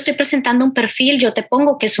 Cuando yo te estoy presentando un perfil, yo te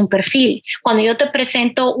pongo que es un perfil. Cuando yo te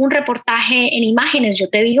presento un reportaje en imágenes, yo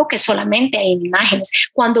te digo que solamente hay imágenes.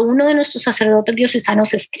 Cuando uno de nuestros sacerdotes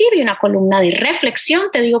diocesanos escribe una columna de reflexión,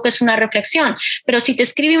 te digo que es una reflexión. Pero si te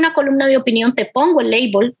escribe una columna de opinión, te pongo el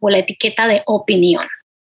label o la etiqueta de opinión.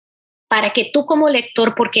 Para que tú como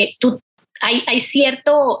lector, porque hay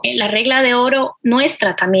cierto, la regla de oro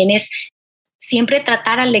nuestra también es siempre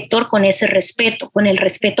tratar al lector con ese respeto, con el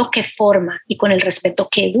respeto que forma y con el respeto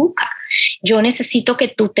que educa. Yo necesito que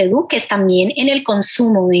tú te eduques también en el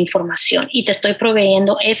consumo de información y te estoy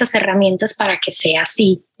proveyendo esas herramientas para que sea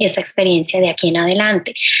así esa experiencia de aquí en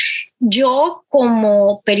adelante. Yo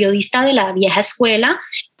como periodista de la vieja escuela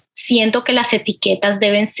siento que las etiquetas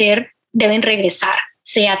deben regresar,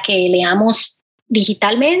 sea que leamos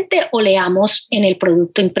digitalmente o leamos en el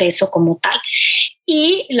producto impreso como tal.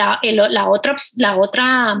 Y la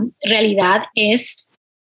otra realidad es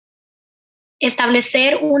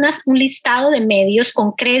establecer un listado de medios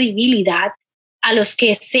con credibilidad a los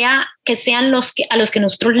que sean a los que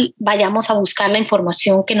nosotros vayamos a buscar la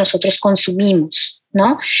información que nosotros consumimos,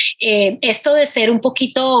 ¿no? Esto de ser un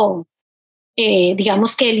poquito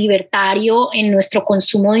digamos que libertario en nuestro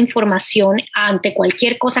consumo de información ante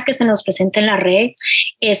cualquier cosa que se nos presente en la red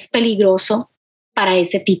es peligroso para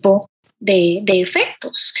ese tipo de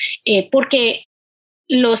efectos, porque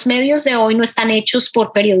los medios de hoy no están hechos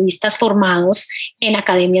por periodistas formados en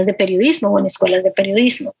academias de periodismo o en escuelas de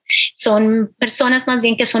periodismo. Son personas más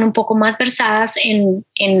bien que son un poco más versadas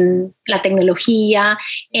en la tecnología,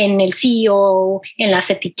 en el SEO, en las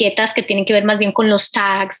etiquetas que tienen que ver más bien con los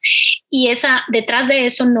tags. Y detrás de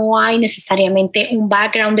eso no hay necesariamente un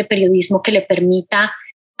background de periodismo que le permita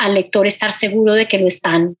al lector estar seguro de que lo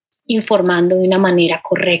están informando de una manera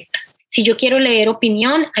correcta. Si yo quiero leer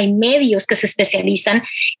opinión, hay medios que se especializan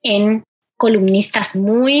en columnistas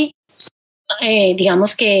muy,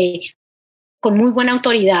 digamos que con muy buena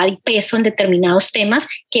autoridad y peso en determinados temas,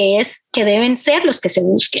 que deben ser los que se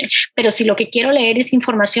busquen. Pero si lo que quiero leer es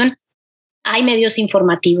información, hay medios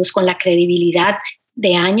informativos con la credibilidad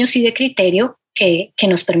de años y de criterio que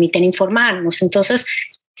nos permiten informarnos. Entonces,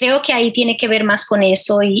 creo que ahí tiene que ver más con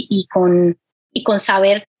eso y con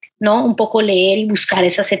saber ¿no? Un poco leer y buscar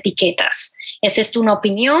esas etiquetas. ¿Es esto una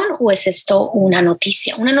opinión o es esto una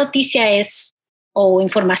noticia? Una noticia es, o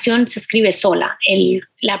información se escribe sola,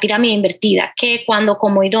 la pirámide invertida, qué, cuándo,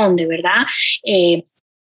 cómo y dónde, ¿verdad?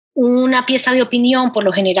 Una pieza de opinión por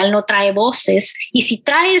lo general no trae voces, y si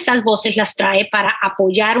trae esas voces las trae para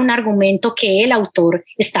apoyar un argumento que el autor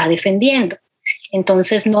está defendiendo.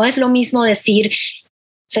 Entonces no es lo mismo decir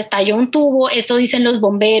se estalló un tubo, esto dicen los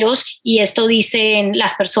bomberos y esto dicen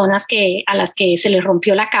las personas a las que se les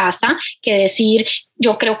rompió la casa, que decir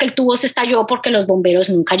yo creo que el tubo se estalló porque los bomberos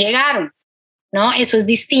nunca llegaron, ¿no? Eso es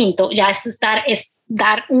distinto, ya es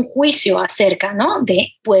dar un juicio acerca, ¿no?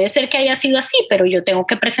 De puede ser que haya sido así, pero yo tengo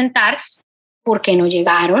que presentar por qué no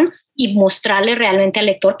llegaron y mostrarle realmente al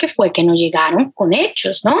lector que fue que no llegaron con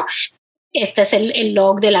hechos, ¿no? Este es el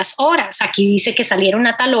log de las horas. Aquí dice que salieron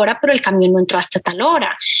a tal hora, pero el camión no entró hasta tal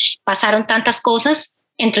hora. Pasaron tantas cosas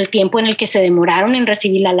entre el tiempo en el que se demoraron en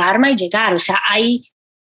recibir la alarma y llegar. O sea, hay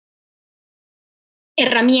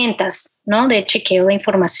herramientas, ¿no? De chequeo de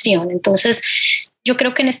información. Entonces, yo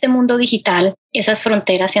creo que en este mundo digital esas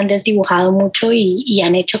fronteras se han desdibujado mucho y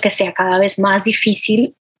han hecho que sea cada vez más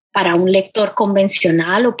difícil para un lector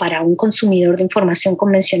convencional o para un consumidor de información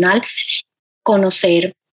convencional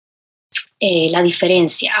conocer la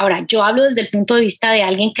diferencia. Ahora, yo hablo desde el punto de vista de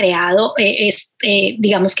alguien creado,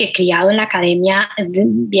 digamos que criado en la academia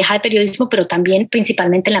vieja de periodismo, pero también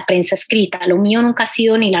principalmente en la prensa escrita. Lo mío nunca ha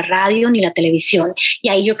sido ni la radio ni la televisión. Y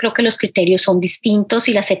ahí yo creo que los criterios son distintos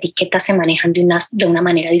y las etiquetas se manejan de una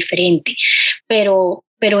manera diferente. Pero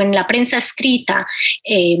en la prensa escrita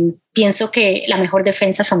pienso que la mejor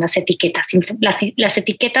defensa son las etiquetas. Las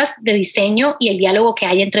etiquetas de diseño y el diálogo que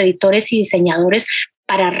hay entre editores y diseñadores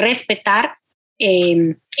para respetar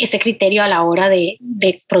ese criterio a la hora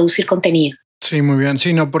de producir contenido. Sí, muy bien.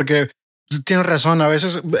 Sí, no, porque tienes razón. A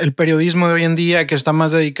veces el periodismo de hoy en día que está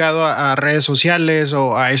más dedicado a redes sociales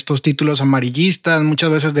o a estos títulos amarillistas, muchas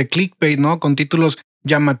veces de clickbait, ¿no? Con títulos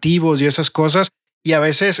llamativos y esas cosas. Y a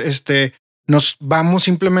veces nos vamos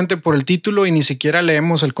simplemente por el título y ni siquiera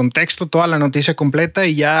leemos el contexto, toda la noticia completa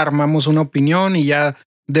y ya armamos una opinión y ya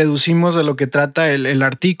deducimos de lo que trata el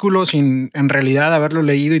artículo sin en realidad haberlo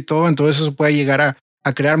leído y todo. Entonces eso puede llegar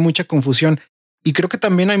a crear mucha confusión. Y creo que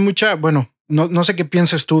también hay mucha, bueno, no sé qué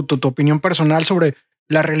piensas tú, tu opinión personal sobre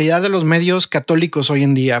la realidad de los medios católicos hoy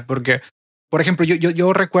en día. Porque, por ejemplo,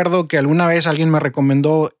 yo recuerdo que alguna vez alguien me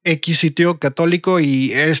recomendó X sitio católico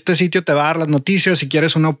y este sitio te va a dar las noticias si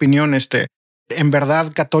quieres una opinión en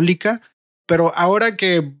verdad católica. Pero ahora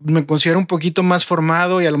que me considero un poquito más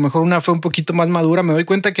formado y a lo mejor una fe un poquito más madura, me doy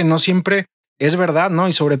cuenta que no siempre es verdad, ¿no?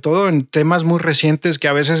 Y sobre todo en temas muy recientes que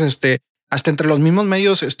a veces hasta entre los mismos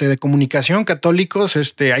medios de comunicación católicos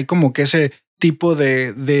hay como que ese tipo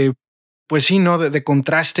de pues sí, ¿no? De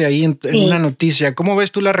contraste ahí en una noticia. ¿Cómo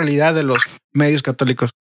ves tú la realidad de los medios católicos?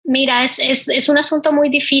 Mira, es un asunto muy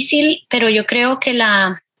difícil, pero yo creo que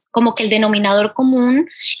como que el denominador común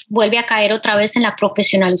vuelve a caer otra vez en la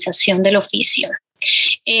profesionalización del oficio.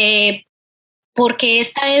 Porque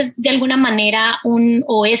esta es de alguna manera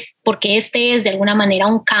porque este es de alguna manera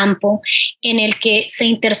un campo en el que se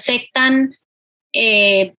intersectan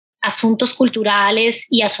asuntos culturales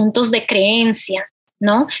y asuntos de creencia,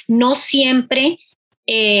 ¿no? No siempre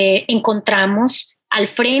encontramos al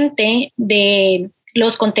frente de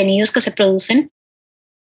los contenidos que se producen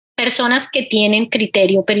personas que tienen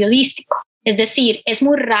criterio periodístico. Es decir, es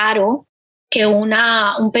muy raro que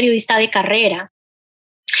un periodista de carrera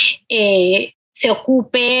se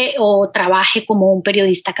ocupe o trabaje como un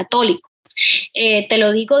periodista católico. Te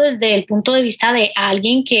lo digo desde el punto de vista de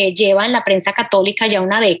alguien que lleva en la prensa católica ya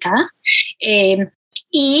una década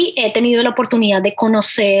y he tenido la oportunidad de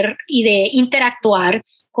conocer y de interactuar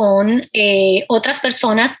con otras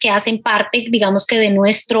personas que hacen parte, digamos que de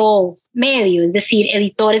nuestro medio, es decir,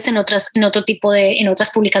 editores en otras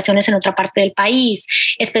publicaciones en otra parte del país,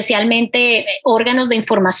 especialmente órganos de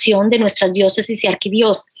información de nuestras diócesis y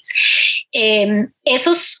arquidiócesis.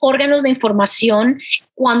 Esos órganos de información,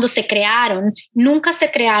 cuando se crearon, nunca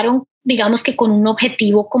se crearon, digamos que con un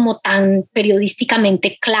objetivo como tan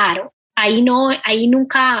periodísticamente claro. Ahí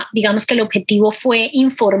nunca, digamos que el objetivo fue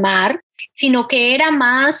informar, sino que era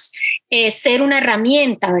más ser una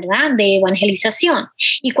herramienta, ¿verdad?, de evangelización.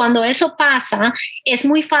 Y cuando eso pasa, es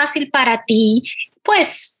muy fácil para ti,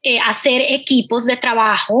 pues, hacer equipos de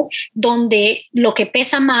trabajo donde lo que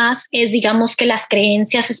pesa más es, digamos, que las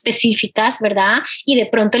creencias específicas, ¿verdad?, y de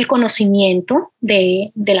pronto el conocimiento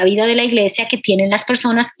de la vida de la iglesia que tienen las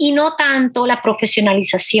personas y no tanto la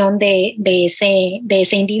profesionalización de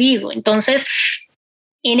ese individuo. Entonces,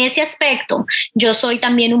 en ese aspecto, yo soy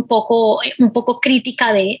también un poco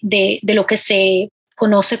crítica de lo que se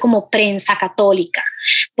conoce como prensa católica,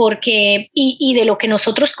 porque, y de lo que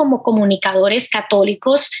nosotros como comunicadores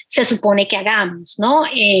católicos se supone que hagamos, ¿no?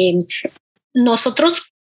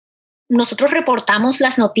 Nosotros reportamos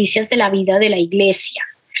las noticias de la vida de la iglesia,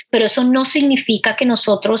 pero eso no significa que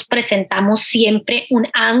nosotros presentamos siempre un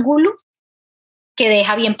ángulo que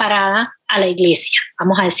deja bien parada a la iglesia,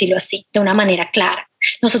 vamos a decirlo así, de una manera clara.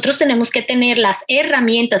 Nosotros tenemos que tener las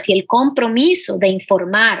herramientas y el compromiso de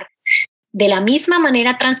informar de la misma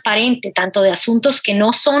manera transparente, tanto de asuntos que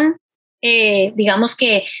no son, digamos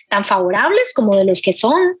que tan favorables como de los que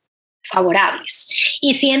son favorables.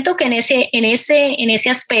 Y siento que en ese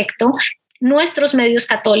aspecto nuestros medios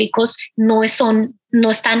católicos no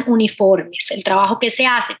están uniformes, el trabajo que se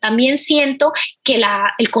hace. También siento que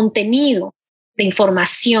el contenido de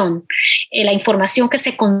información, la información que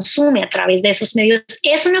se consume a través de esos medios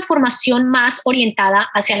es una formación más orientada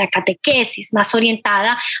hacia la catequesis, más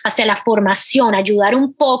orientada hacia la formación, ayudar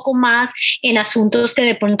un poco más en asuntos que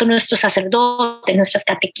de pronto nuestros sacerdotes, nuestras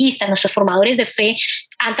catequistas, nuestros formadores de fe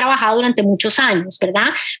han trabajado durante muchos años, ¿verdad?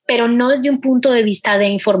 Pero no desde un punto de vista de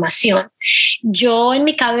información. Yo en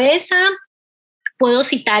mi cabeza puedo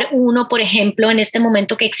citar uno, por ejemplo, en este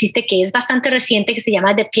momento que existe, que es bastante reciente, que se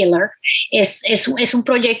llama The Pillar. Es un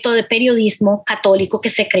proyecto de periodismo católico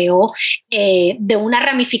que se creó de una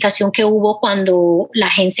ramificación que hubo cuando la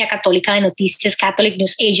agencia católica de noticias Catholic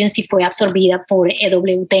News Agency fue absorbida por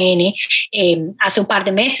EWTN hace un par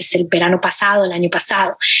de meses, el verano pasado, el año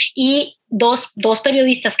pasado. Y dos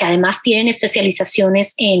periodistas que además tienen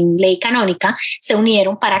especializaciones en ley canónica se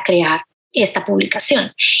unieron para crear esta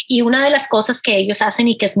publicación. Y una de las cosas que ellos hacen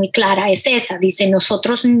y que es muy clara es esa. Dice,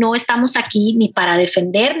 nosotros no estamos aquí ni para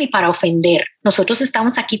defender ni para ofender. Nosotros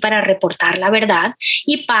estamos aquí para reportar la verdad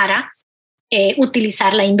y para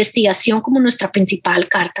utilizar la investigación como nuestra principal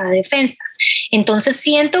carta de defensa. Entonces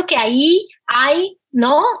siento que ahí hay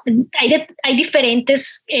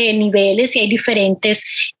diferentes niveles y hay diferentes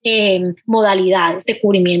modalidades de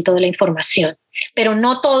cubrimiento de la información. Pero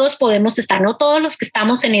no todos podemos estar, no todos los que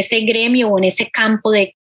estamos en ese gremio o en ese campo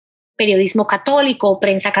de periodismo católico o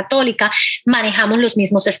prensa católica manejamos los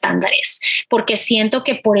mismos estándares, porque siento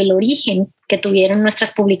que por el origen que tuvieron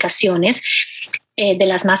nuestras publicaciones, de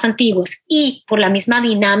las más antiguas, y por la misma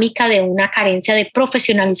dinámica de una carencia de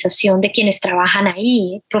profesionalización de quienes trabajan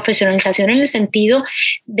ahí, profesionalización en el sentido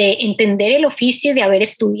de entender el oficio y de haber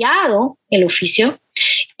estudiado el oficio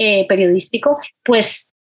periodístico,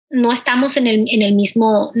 pues no estamos en el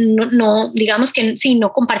mismo, no digamos que sí,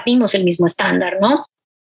 no compartimos el mismo estándar, ¿no?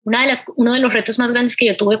 Uno de los retos más grandes que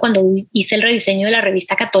yo tuve cuando hice el rediseño de la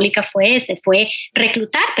revista católica fue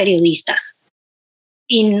reclutar periodistas.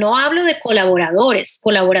 Y no hablo de colaboradores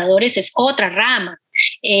es otra rama,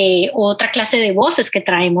 otra clase de voces que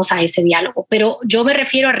traemos a ese diálogo, pero yo me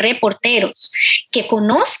refiero a reporteros que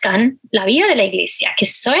conozcan la vida de la iglesia, que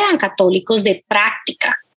sean católicos de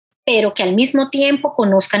práctica, pero que al mismo tiempo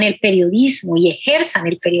conozcan el periodismo y ejerzan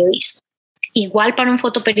el periodismo. Igual para un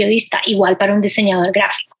fotoperiodista, igual para un diseñador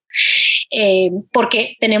gráfico,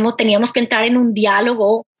 porque teníamos que entrar en un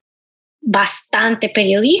diálogo bastante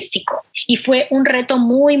periodístico y fue un reto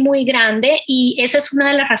muy, muy grande, y esa es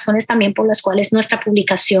una de las razones también por las cuales nuestra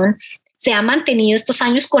publicación se ha mantenido estos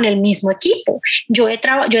años con el mismo equipo. Yo he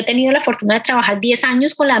tenido la fortuna de trabajar 10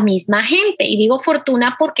 años con la misma gente, y digo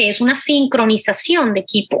fortuna porque es una sincronización de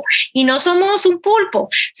equipo y no somos un pulpo,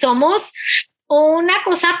 somos una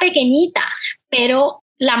cosa pequeñita, pero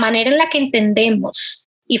la manera en la que entendemos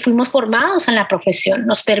y fuimos formados en la profesión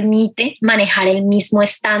nos permite manejar el mismo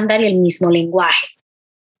estándar y el mismo lenguaje.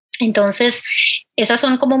 Entonces, esas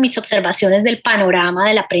son como mis observaciones del panorama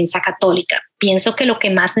de la prensa católica. Pienso que lo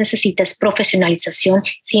que más necesita es profesionalización.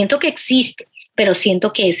 Siento que existe, pero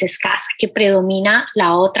siento que es escasa, que predomina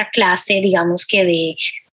la otra clase, digamos que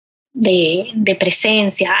de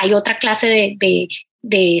presencia. Hay otra clase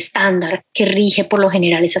de estándar que rige por lo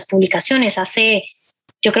general esas publicaciones.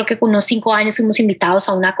 Yo creo que con unos 5 años fuimos invitados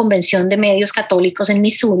a una convención de medios católicos en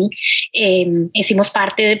Missouri. Hicimos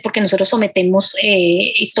parte porque nosotros sometemos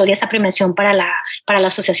historias a premiación para la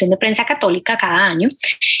Asociación de Prensa Católica cada año,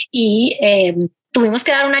 y tuvimos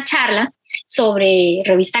que dar una charla sobre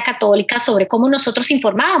revista católica, sobre cómo nosotros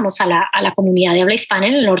informábamos a la comunidad de habla hispana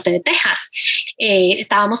en el norte de Texas.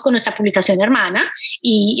 Estábamos con nuestra publicación hermana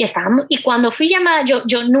y cuando fui llamada,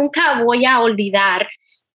 yo nunca voy a olvidar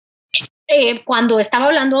cuando estaba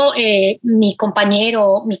hablando mi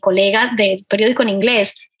compañero, mi colega del periódico en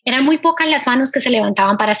inglés, eran muy pocas las manos que se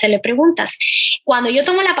levantaban para hacerle preguntas. Cuando yo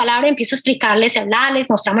tomo la palabra, empiezo a explicarles y hablarles,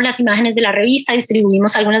 mostramos las imágenes de la revista,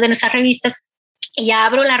 distribuimos algunas de nuestras revistas y ya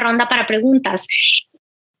abro la ronda para preguntas.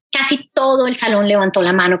 casi todo el salón levantó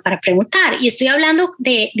la mano para preguntar. Y estoy hablando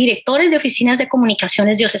de directores de oficinas de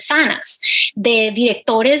comunicaciones diocesanas, de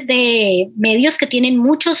directores de medios que tienen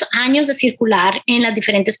muchos años de circular en las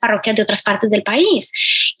diferentes parroquias de otras partes del país.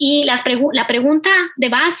 Y la pregunta de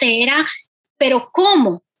base era, ¿pero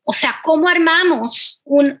cómo? O sea, ¿cómo armamos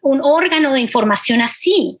un órgano de información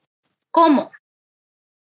así? ¿Cómo?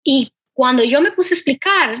 Y cuando yo me puse a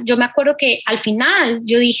explicar, yo me acuerdo que al final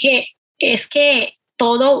yo dije, es que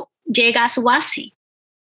todo llega a su base.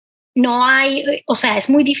 No hay, o sea, es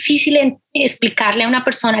muy difícil explicarle a una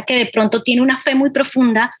persona que de pronto tiene una fe muy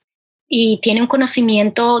profunda y tiene un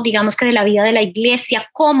conocimiento, digamos que de la vida de la iglesia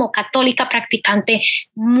como católica practicante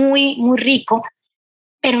muy, muy rico,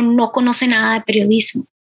 pero no conoce nada de periodismo.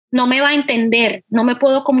 No me va a entender, no me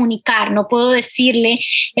puedo comunicar, no puedo decirle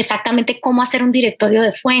exactamente cómo hacer un directorio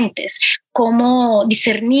de fuentes, cómo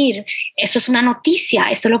discernir. Esto es una noticia,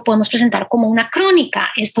 esto lo podemos presentar como una crónica,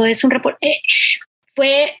 esto es un reporte.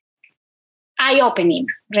 Fue eye-opening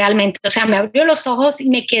realmente, o sea, me abrió los ojos y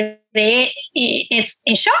me quedé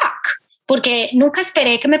en shock, porque nunca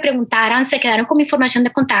esperé que me preguntaran, se quedaron con mi información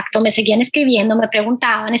de contacto, me seguían escribiendo, me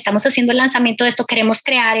preguntaban, estamos haciendo el lanzamiento de esto, queremos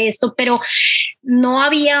crear esto, pero no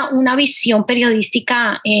había una visión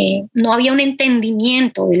periodística, no había un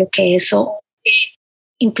entendimiento de lo que eso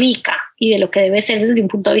implica y de lo que debe ser desde un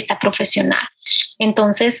punto de vista profesional.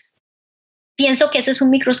 Entonces, pienso que ese es un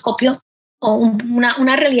microscopio o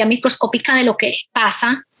una realidad microscópica de lo que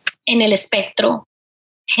pasa en el espectro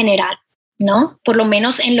general, ¿no? Por lo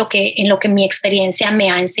menos en lo que mi experiencia me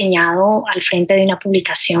ha enseñado al frente de una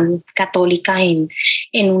publicación católica en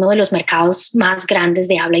uno de los mercados más grandes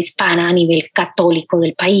de habla hispana a nivel católico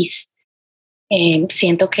del país.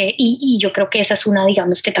 Siento que, y yo creo que esa es una,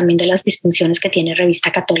 digamos que también de las distinciones que tiene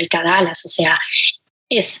Revista Católica Dallas, o sea,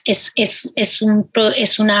 es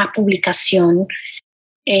una publicación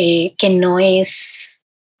que no es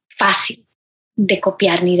fácil de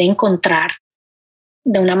copiar ni de encontrar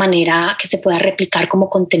de una manera que se pueda replicar como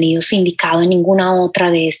contenido sindicado en ninguna otra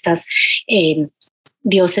de estas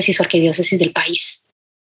diócesis o arquidiócesis del país.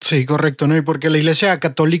 Sí, correcto, ¿no? Y porque la Iglesia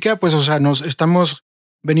Católica, pues, o sea,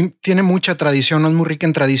 tiene mucha tradición, ¿no? Es muy rica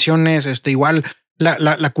en tradiciones, igual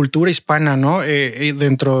la cultura hispana, ¿no?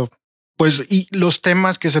 Dentro, pues, y los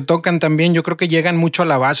temas que se tocan también, yo creo que llegan mucho a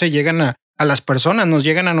la base, llegan a las personas, nos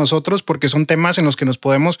llegan a nosotros porque son temas en los que nos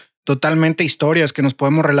podemos totalmente historias, que nos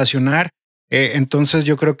podemos relacionar. Entonces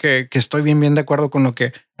yo creo que estoy bien de acuerdo con lo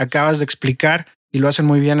que acabas de explicar y lo hacen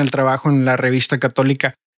muy bien el trabajo en la Revista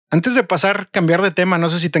Católica. Antes de cambiar de tema, no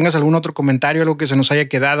sé si tengas algún otro comentario, algo que se nos haya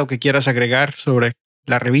quedado, que quieras agregar sobre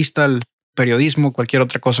la revista, el periodismo, cualquier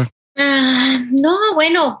otra cosa. No,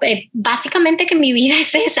 bueno, básicamente que mi vida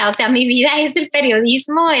es esa, o sea, mi vida es el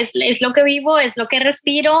periodismo, es lo que vivo, es lo que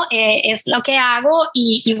respiro, es lo que hago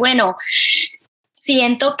y bueno,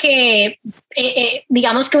 siento que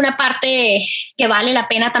digamos que una parte que vale la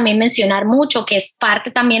pena también mencionar mucho, que es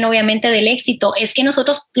parte también obviamente del éxito, es que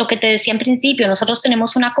nosotros, lo que te decía en principio, nosotros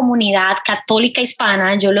tenemos una comunidad católica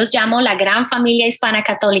hispana, yo los llamo la gran familia hispana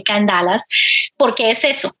católica en Dallas, porque es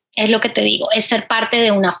eso. Es lo que te digo, es ser parte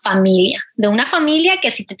de una familia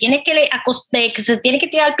que si te tiene que se tiene que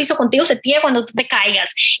tirar al piso contigo, se tira cuando tú te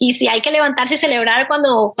caigas. Y si hay que levantarse y celebrar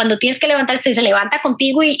cuando tienes que levantarse, se levanta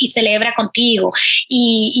contigo y celebra contigo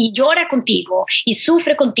y llora contigo y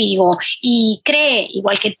sufre contigo y cree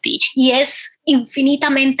igual que ti. Y es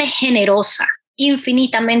infinitamente generosa.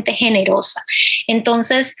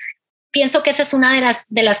 Entonces, pienso que esa es una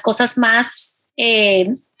de las cosas más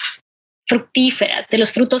fructíferas, de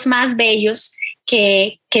los frutos más bellos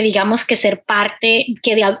que digamos que ser parte,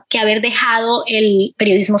 que haber dejado el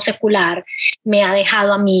periodismo secular me ha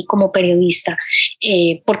dejado a mí como periodista,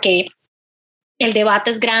 porque el debate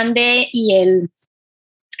es grande y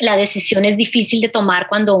la decisión es difícil de tomar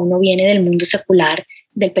cuando uno viene del mundo secular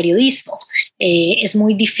del periodismo. Es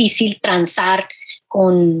muy difícil transar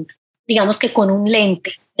digamos que con un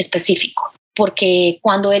lente específico, porque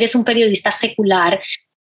cuando eres un periodista secular,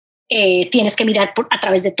 tienes que mirar a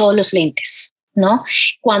través de todos los lentes, ¿no?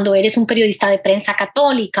 Cuando eres un periodista de prensa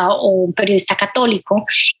católica o un periodista católico,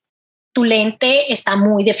 tu lente está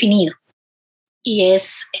muy definido y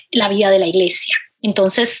es la vida de la iglesia.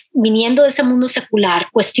 Entonces, viniendo de ese mundo secular,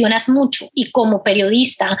 cuestionas mucho y como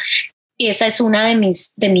periodista, esa es una de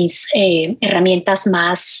mis herramientas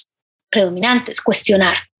más predominantes,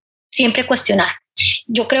 cuestionar, siempre cuestionar.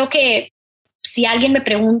 Yo creo que si alguien me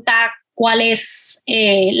pregunta cuál es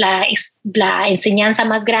la enseñanza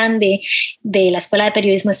más grande de la Escuela de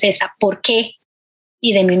Periodismo, es esa. ¿Por qué?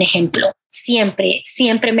 Y deme un ejemplo.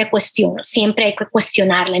 siempre me cuestiono, siempre hay que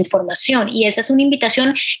cuestionar la información y esa es una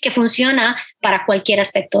invitación que funciona para cualquier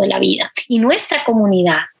aspecto de la vida. Y nuestra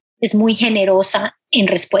comunidad es muy generosa en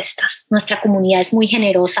respuestas. Nuestra comunidad es muy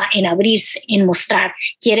generosa en abrirse, en mostrar.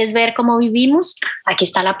 ¿Quieres ver cómo vivimos? Aquí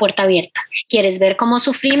está la puerta abierta. ¿Quieres ver cómo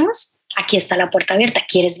sufrimos? Aquí está la puerta abierta.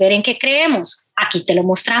 ¿Quieres ver en qué creemos? Aquí te lo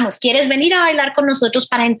mostramos. ¿Quieres venir a bailar con nosotros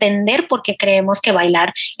para entender por qué creemos que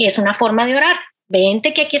bailar es una forma de orar?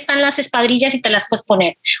 Vente que aquí están las espadrillas y te las puedes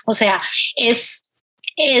poner. O sea,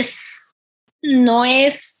 no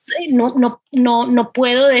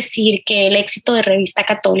puedo decir que el éxito de Revista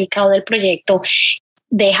Católica o del proyecto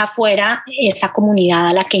deja fuera esa comunidad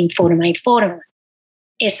a la que informa y forma.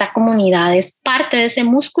 Esa comunidad es parte de ese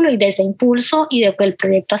músculo y de ese impulso y de lo que el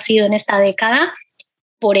proyecto ha sido en esta década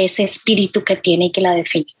por ese espíritu que tiene y que la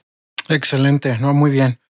define. Excelente, no, muy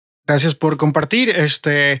bien. Gracias por compartir.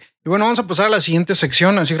 Y bueno, vamos a pasar a la siguiente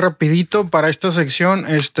sección, así rapidito. Para esta sección,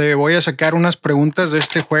 voy a sacar unas preguntas de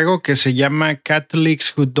este juego que se llama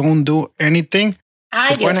Catholics Who Don't Do Anything.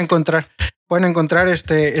 Pueden encontrar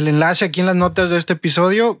el enlace aquí en las notas de este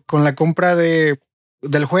episodio con la compra del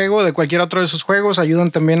juego, de cualquier otro de sus juegos.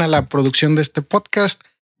 Ayudan también a la producción de este podcast.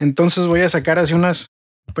 Entonces voy a sacar así unas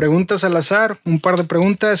preguntas al azar, un par de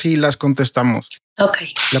preguntas y las contestamos. Ok.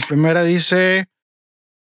 La primera dice: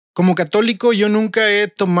 como católico, yo nunca he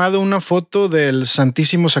tomado una foto del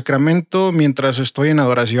Santísimo Sacramento mientras estoy en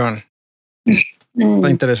adoración. Está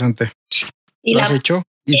interesante. ¿Lo has hecho?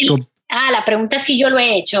 La pregunta es si yo lo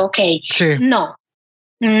he hecho. Ok. Sí. No,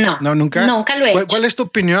 nunca. Nunca lo he hecho. ¿Cuál es tu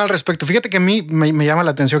opinión al respecto? Fíjate que a mí me llama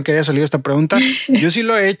la atención que haya salido esta pregunta. Yo sí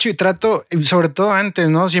lo he hecho y trato, sobre todo antes,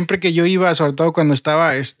 ¿no? Siempre que yo iba, sobre todo cuando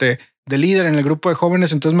estaba de líder en el grupo de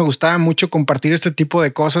jóvenes, entonces me gustaba mucho compartir este tipo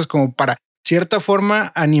de cosas como para cierta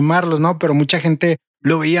forma animarlos, ¿no? Pero mucha gente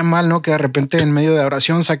lo veía mal, ¿no? Que de repente en medio de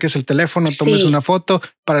oración saques el teléfono, tomes una foto.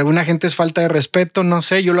 Para alguna gente es falta de respeto, no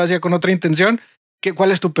sé, yo lo hacía con otra intención.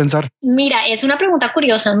 ¿Cuál es tu pensar? Mira, es una pregunta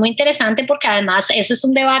curiosa, es muy interesante porque además ese es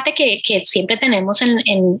un debate que siempre tenemos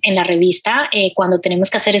en la revista cuando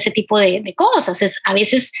tenemos que hacer ese tipo de cosas. A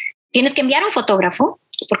veces tienes que enviar a un fotógrafo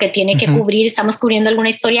porque tiene que estamos cubriendo alguna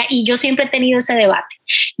historia y yo siempre he tenido ese debate.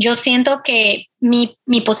 Yo siento que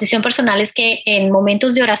mi posición personal es que en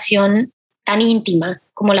momentos de oración tan íntima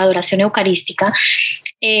como la adoración eucarística,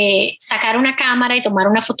 sacar una cámara y tomar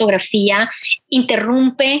una fotografía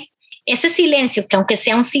interrumpe ese silencio, que aunque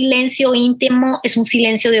sea un silencio íntimo, es un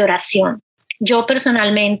silencio de oración. Yo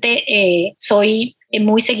personalmente soy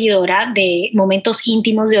muy seguidora de momentos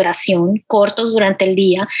íntimos de oración, cortos durante el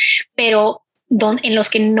día, pero en los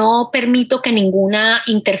que no permito que ninguna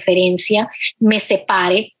interferencia me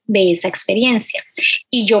separe de esa experiencia.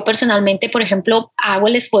 Y yo personalmente, por ejemplo, hago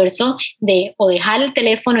el esfuerzo de o dejar el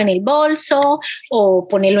teléfono en el bolso o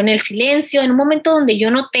ponerlo en el silencio en un momento donde yo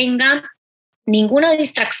no tenga ninguna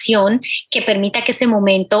distracción que permita que ese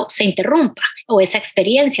momento se interrumpa o esa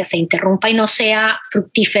experiencia se interrumpa y no sea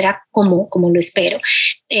fructífera como lo espero.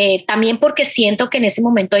 También porque siento que en ese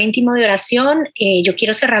momento íntimo de oración yo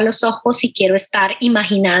quiero cerrar los ojos y quiero estar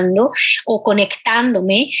imaginando o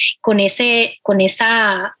conectándome con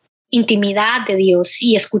esa intimidad de Dios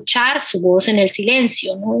y escuchar su voz en el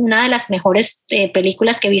silencio, ¿no? Una de las mejores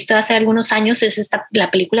películas que he visto hace algunos años es la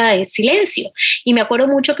película de Silencio. Y me acuerdo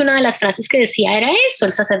mucho que una de las frases que decía era eso,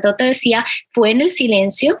 el sacerdote decía, fue en el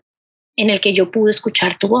silencio en el que yo pude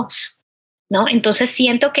escuchar tu voz, ¿no? Entonces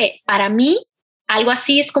siento que para mí algo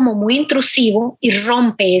así es como muy intrusivo y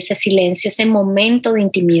rompe ese silencio, ese momento de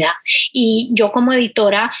intimidad. Y yo como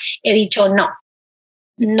editora he dicho,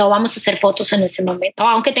 no vamos a hacer fotos en ese momento,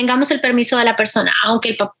 aunque tengamos el permiso de la persona,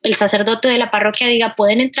 aunque el sacerdote de la parroquia diga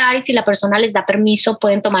pueden entrar y si la persona les da permiso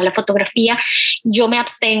pueden tomar la fotografía, yo me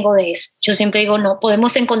abstengo de eso. Yo siempre digo, no,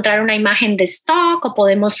 podemos encontrar una imagen de stock o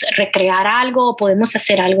podemos recrear algo o podemos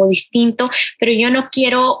hacer algo distinto, pero yo no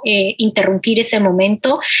quiero interrumpir ese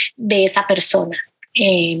momento de esa persona.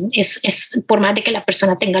 Es por más de que la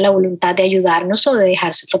persona tenga la voluntad de ayudarnos o de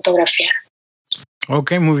dejarse fotografiar.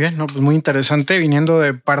 Ok, muy bien. No, pues muy interesante viniendo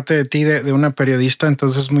de parte de ti, de una periodista.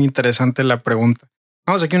 Entonces es muy interesante la pregunta.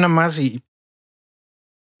 Vamos aquí una más y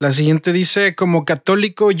la siguiente dice, como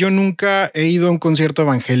católico yo nunca he ido a un concierto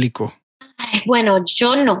evangélico. Bueno,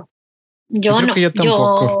 yo no. Yo creo que yo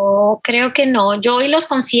tampoco. Yo creo que no. Yo y los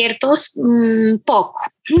conciertos, poco.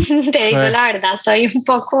 Te digo la verdad, soy un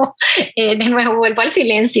poco, de nuevo vuelvo al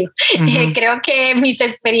silencio. Creo que mis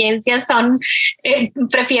experiencias son,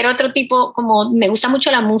 prefiero otro tipo, como me gusta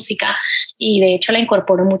mucho la música y de hecho la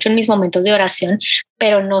incorporo mucho en mis momentos de oración,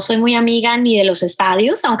 pero no soy muy amiga ni de los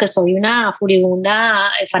estadios, aunque soy una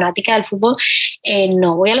furibunda fanática del fútbol.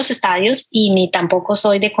 No voy a los estadios y ni tampoco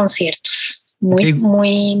soy de conciertos. Muy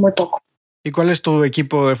poco. ¿Y cuál es tu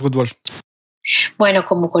equipo de fútbol? Bueno,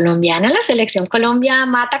 como colombiana, la selección Colombia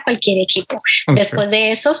mata cualquier equipo. Okay. Después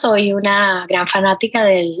de eso, soy una gran fanática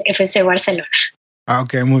del FC Barcelona.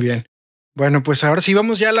 Ok, muy bien. Bueno, pues ahora sí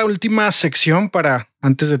vamos ya a la última sección para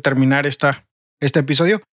antes de terminar este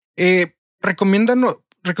episodio.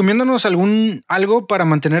 Recomiéndanos algo para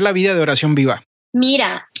mantener la vida de oración viva.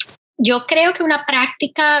 Mira, yo creo que una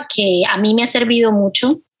práctica que a mí me ha servido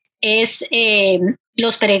mucho es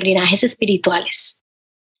los peregrinajes espirituales.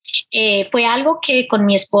 Fue algo que con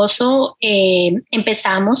mi esposo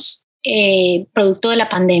empezamos producto de la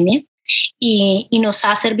pandemia y nos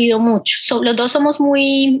ha servido mucho. Los dos somos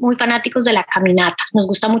muy fanáticos de la caminata. Nos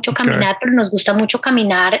gusta mucho caminar, pero nos gusta mucho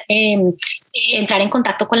caminar, entrar en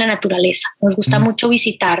contacto con la naturaleza. Nos gusta mucho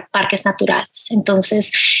visitar parques naturales.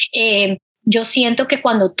 Entonces, yo siento que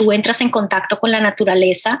cuando tú entras en contacto con la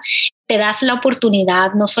naturaleza, te das la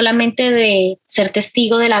oportunidad no solamente de ser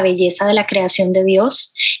testigo de la belleza de la creación de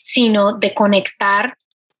Dios, sino de conectar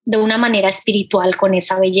de una manera espiritual con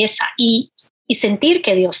esa belleza y sentir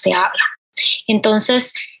que Dios te habla.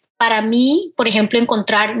 Entonces, para mí, por ejemplo,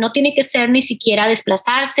 encontrar, no tiene que ser ni siquiera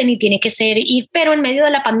desplazarse, ni tiene que ser ir, pero en medio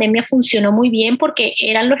de la pandemia funcionó muy bien porque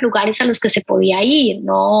eran los lugares a los que se podía ir,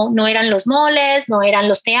 no eran los moles, no eran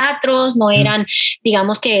los teatros, no eran,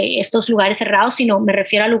 digamos que estos lugares cerrados, sino me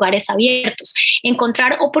refiero a lugares abiertos.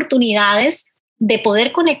 Encontrar oportunidades de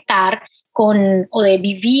poder conectar o de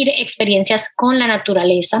vivir experiencias con la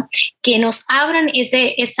naturaleza que nos abran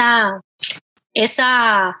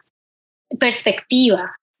esa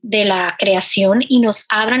perspectiva de la creación y nos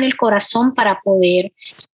abran el corazón para poder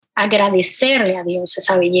agradecerle a Dios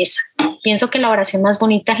esa belleza. Pienso que la oración más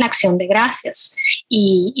bonita es la acción de gracias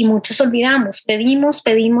y muchos olvidamos,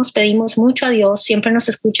 pedimos mucho a Dios, siempre nos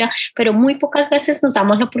escucha, pero muy pocas veces nos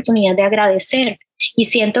damos la oportunidad de agradecer y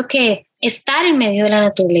siento que estar en medio de la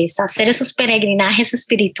naturaleza, hacer esos peregrinajes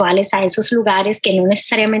espirituales a esos lugares que no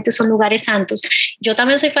necesariamente son lugares santos. Yo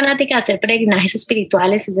también soy fanática de hacer peregrinajes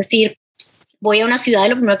espirituales, es decir, voy a una ciudad y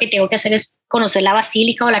lo primero que tengo que hacer es conocer la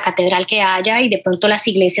basílica o la catedral que haya y de pronto las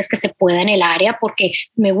iglesias que se pueda en el área, porque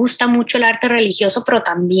me gusta mucho el arte religioso, pero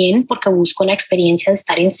también porque busco la experiencia de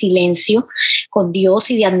estar en silencio con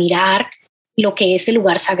Dios y de admirar lo que ese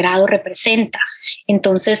lugar sagrado representa.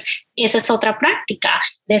 Entonces, esa es otra práctica.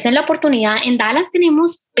 Desde la oportunidad, en Dallas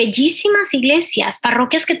tenemos bellísimas iglesias,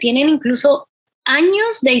 parroquias que tienen incluso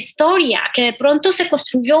años de historia, que de pronto se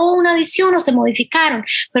construyó una adición o se modificaron,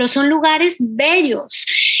 pero son lugares bellos.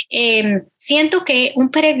 Siento que un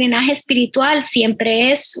peregrinaje espiritual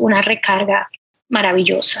siempre es una recarga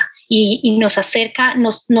maravillosa y nos acerca,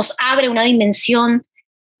 nos abre una dimensión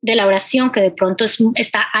de la oración que de pronto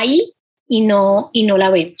está ahí y no la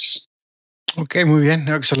vemos. Ok, muy bien,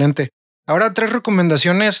 excelente. Ahora 3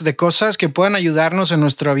 recomendaciones de cosas que puedan ayudarnos en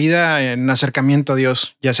nuestra vida en acercamiento a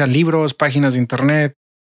Dios, ya sean libros, páginas de internet,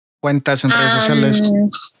 cuentas en redes sociales.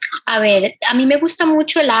 A ver, a mí me gusta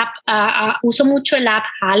mucho el app, uso mucho el app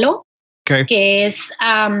Halo, que es,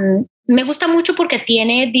 me gusta mucho porque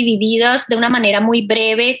tiene divididas de una manera muy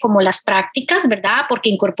breve como las prácticas, ¿verdad? Porque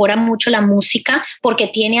incorpora mucho la música, porque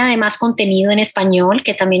tiene además contenido en español,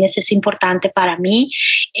 que también es eso importante para mí.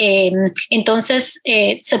 Entonces,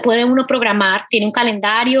 se puede uno programar, tiene un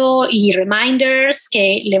calendario y reminders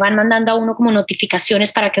que le van mandando a uno como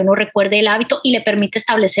notificaciones para que uno recuerde el hábito y le permite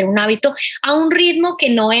establecer un hábito a un ritmo que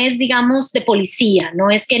no es, digamos, de policía,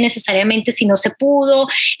 no es que necesariamente si no se pudo,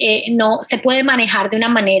 no se puede manejar de una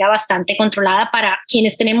manera bastante controlada para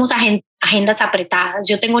quienes tenemos agendas apretadas.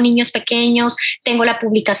 Yo tengo niños pequeños, tengo la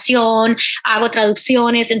publicación, hago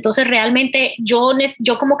traducciones, entonces realmente yo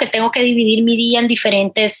como que tengo que dividir mi día en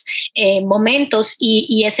diferentes momentos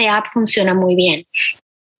y ese app funciona muy bien.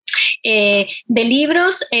 De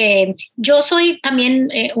libros, yo soy también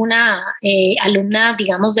una alumna,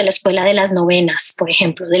 digamos, de la escuela de las novenas, por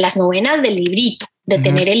ejemplo, de las novenas del librito. de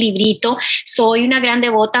tener el librito. Soy una gran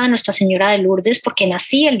devota de Nuestra Señora de Lourdes porque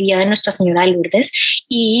nací el día de Nuestra Señora de Lourdes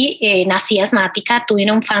y nací asmática. Tuve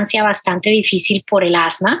una infancia bastante difícil por el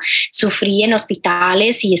asma. Sufrí en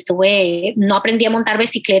hospitales y no aprendí a montar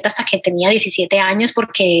bicicleta hasta que tenía 17 años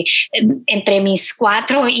porque entre mis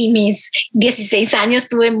 4 y mis 16 años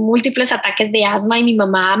tuve múltiples ataques de asma y mi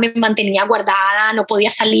mamá me mantenía guardada, no podía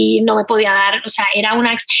salir, no me podía dar, o sea,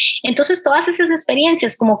 entonces todas esas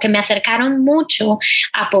experiencias como que me acercaron mucho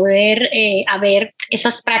a poder a ver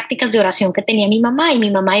esas prácticas de oración que tenía mi mamá, y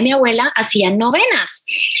mi mamá y mi abuela hacían novenas,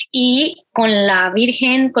 y con la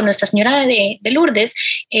Virgen, con Nuestra Señora de Lourdes,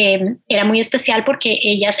 era muy especial porque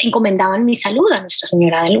ellas encomendaban mi salud a Nuestra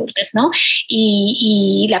Señora de Lourdes, ¿no?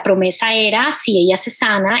 Y la promesa era, si ella se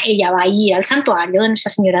sana, ella va a ir al santuario de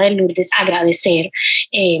Nuestra Señora de Lourdes a agradecer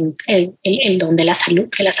el don de la salud,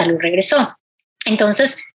 que la salud regresó.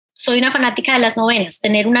 Entonces, soy una fanática de las novenas,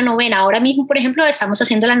 tener una novena. Ahora mismo, por ejemplo, estamos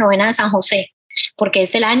haciendo la novena de San José, porque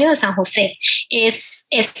es el año de San José. Es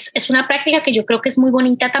una práctica que yo creo que es muy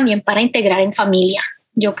bonita también para integrar en familia.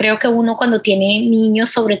 Yo creo que uno cuando tiene niños,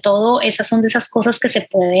 sobre todo, esas son de esas cosas que se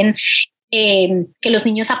pueden, que los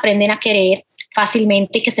niños aprenden a querer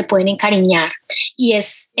fácilmente, que se pueden encariñar. Y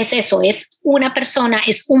es eso, es una persona,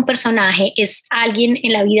 es un personaje, es alguien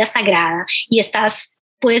en la vida sagrada, y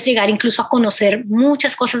puedes llegar incluso a conocer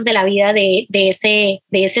muchas cosas de la vida de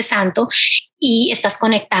ese santo, y estás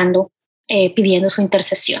conectando, pidiendo su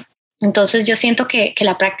intercesión. Entonces yo siento que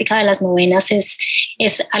la práctica de las novenas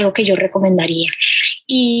es algo que yo recomendaría.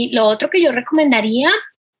 Y lo otro que yo recomendaría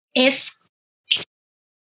es,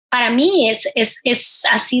 para mí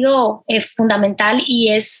ha sido fundamental,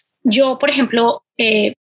 y yo, por ejemplo,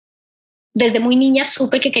 desde muy niña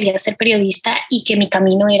supe que quería ser periodista y que mi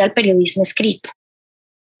camino era el periodismo escrito.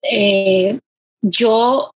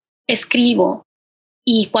 Yo escribo,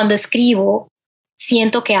 y cuando escribo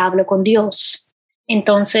siento que hablo con Dios.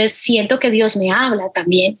 Entonces siento que Dios me habla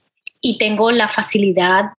también, y tengo la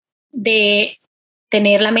facilidad de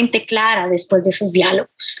tener la mente clara después de esos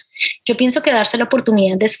diálogos. Yo pienso que darse la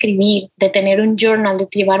oportunidad de escribir, de tener un journal, de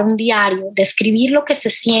llevar un diario, de escribir lo que se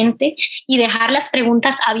siente y dejar las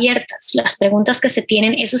preguntas abiertas, las preguntas que se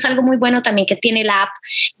tienen, eso es algo muy bueno también que tiene la app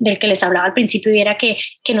del que les hablaba al principio, y era que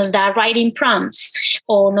nos da writing prompts,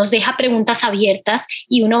 o nos deja preguntas abiertas,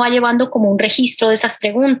 y uno va llevando como un registro de esas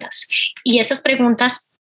preguntas, y esas preguntas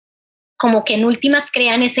como que en últimas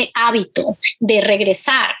crean ese hábito de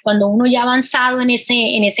regresar. Cuando uno ya ha avanzado en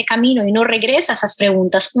ese camino y uno regresa a esas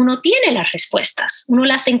preguntas, uno tiene las respuestas, uno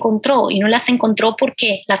las encontró, y no las encontró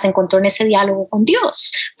porque las encontró en ese diálogo con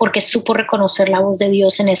Dios, porque supo reconocer la voz de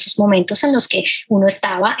Dios en esos momentos en los que uno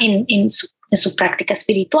estaba en su práctica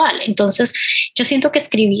espiritual. Entonces, yo siento que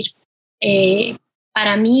escribir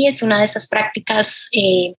para mí es una de esas prácticas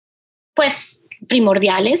pues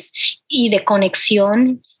primordiales y de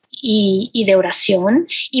conexión y de oración.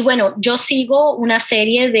 Y bueno, yo sigo una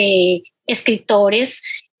serie de escritores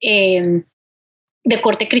de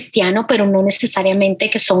corte cristiano, pero no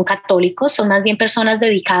necesariamente que son católicos, son más bien personas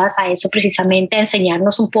dedicadas a eso, precisamente a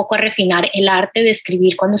enseñarnos un poco a refinar el arte de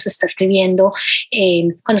escribir cuando se está escribiendo,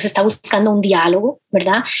 cuando se está buscando un diálogo,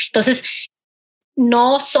 ¿verdad? Entonces,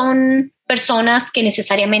 no son personas que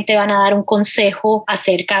necesariamente van a dar un consejo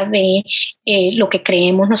acerca de lo que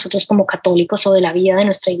creemos nosotros como católicos o de la vida de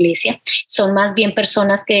nuestra iglesia. Son más bien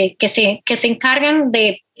personas que se encargan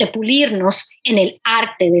de pulirnos en el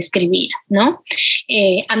arte de escribir, ¿no?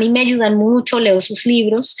 A mí me ayudan mucho, leo sus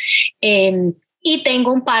libros, y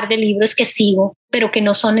tengo un par de libros que sigo, pero que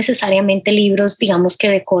no son necesariamente libros, digamos que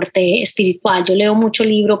de corte espiritual. Yo leo mucho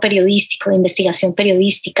libro periodístico, de investigación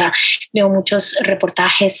periodística, leo muchos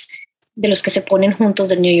reportajes de los que se ponen juntos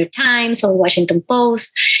del New York Times o Washington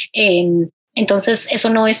Post. Entonces eso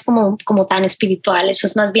no es como tan espiritual, eso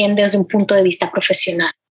es más bien desde un punto de vista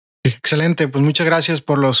profesional. Excelente, pues muchas gracias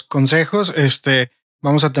por los consejos.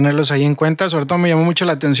 Vamos a tenerlos ahí en cuenta. Sobre todo me llamó mucho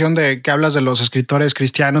la atención de que hablas de los escritores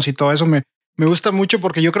cristianos y todo eso. Me gusta mucho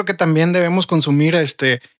porque yo creo que también debemos consumir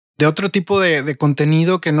de otro tipo de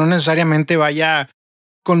contenido que no necesariamente vaya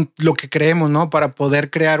con lo que creemos, ¿no? Para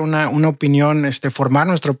poder crear una opinión, formar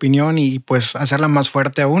nuestra opinión y pues hacerla más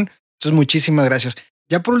fuerte aún. Entonces, muchísimas gracias.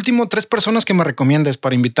 Ya por último, 3 personas que me recomiendes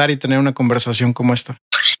para invitar y tener una conversación como esta.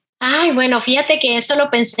 Ay, bueno, fíjate que eso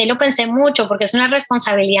lo pensé mucho porque es una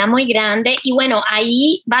responsabilidad muy grande. Y bueno,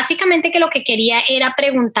 ahí básicamente que lo que quería era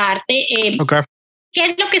preguntarte, Okay. ¿qué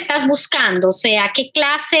es lo que estás buscando? O sea, ¿qué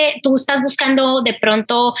clase tú estás buscando de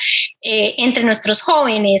pronto entre nuestros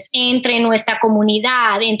jóvenes, entre nuestra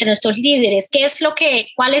comunidad, entre nuestros líderes?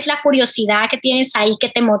 ¿Cuál es la curiosidad que tienes ahí que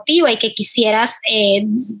te motiva y que quisieras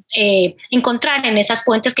encontrar en esas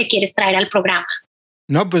fuentes que quieres traer al programa?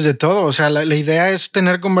 No, pues de todo. O sea, la idea es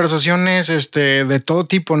tener conversaciones de todo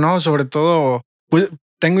tipo, ¿no? Sobre todo, pues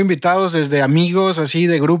tengo invitados desde amigos, así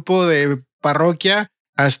de grupo, de parroquia,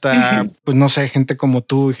 hasta, pues no sé, gente como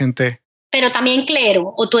tú y gente. Pero también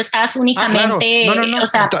clero, o tú estás Claro. únicamente, No. o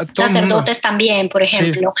sea, Todo el mundo. sacerdotes también, por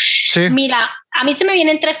ejemplo. Sí. Mira, a mí se me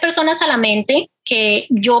vienen 3 personas a la mente que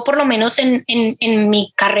yo por lo menos en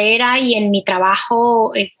mi carrera y en mi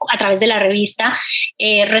trabajo a través de la revista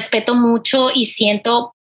respeto mucho y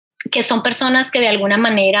siento que son personas que de alguna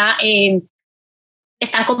manera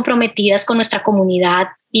están comprometidas con nuestra comunidad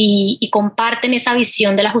y comparten esa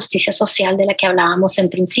visión de la justicia social de la que hablábamos en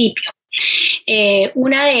principio.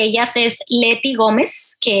 Una de ellas es Leti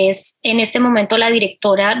Gómez, que es en este momento la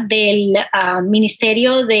directora del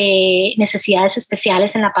Ministerio de Necesidades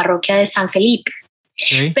Especiales en la parroquia de San Felipe.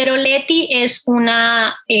 Okay. Pero Leti es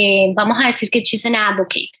una, vamos a decir que she's an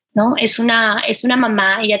advocate, ¿no? Es una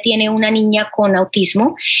mamá, ella tiene una niña con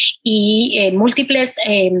autismo y múltiples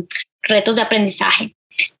retos de aprendizaje,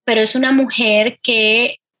 pero es una mujer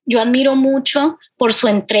que yo admiro mucho por su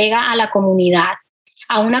entrega a la comunidad,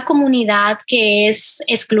 a una comunidad que es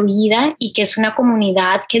excluida y que es una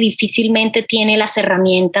comunidad que difícilmente tiene las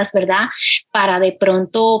herramientas, ¿verdad?, para de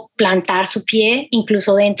pronto plantar su pie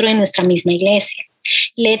incluso dentro de nuestra misma iglesia.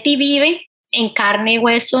 Leti vive en carne y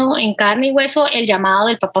hueso el llamado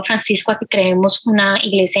del Papa Francisco a que creemos una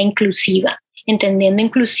iglesia inclusiva, entendiendo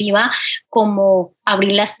inclusiva como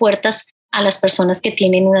abrir las puertas a las personas que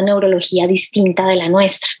tienen una neurología distinta de la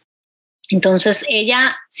nuestra. Entonces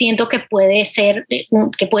ella, siento que puedes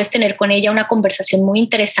tener con ella una conversación muy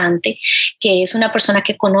interesante, que es una persona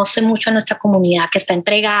que conoce mucho a nuestra comunidad, que está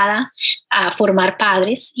entregada a formar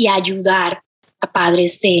padres y a ayudar a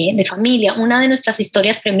padres de familia. Una de nuestras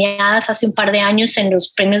historias premiadas hace un par de años en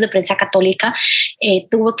los premios de prensa católica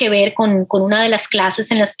tuvo que ver con una de las clases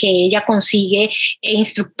en las que ella consigue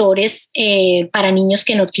instructores para niños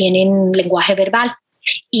que no tienen lenguaje verbal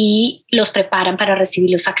y los preparan para recibir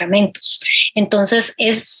los sacramentos. Entonces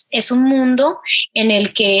es un mundo en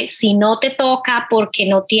el que si no te toca porque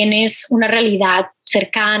no tienes una realidad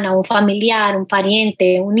cercana, un familiar, un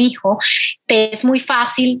pariente, un hijo, te es muy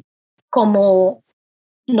fácil como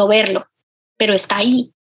no verlo, pero está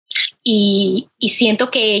ahí. Y siento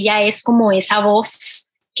que ella es como esa voz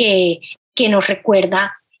que nos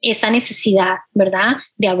recuerda esa necesidad, ¿verdad?,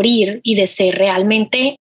 de abrir y de ser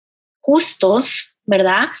realmente justos,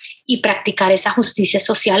 ¿verdad?, y practicar esa justicia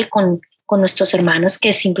social con nuestros hermanos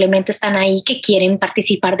que simplemente están ahí, que quieren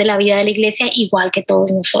participar de la vida de la iglesia igual que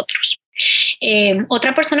todos nosotros.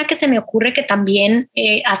 Otra persona que se me ocurre que también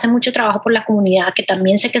hace mucho trabajo por la comunidad, que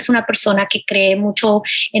también sé que es una persona que cree mucho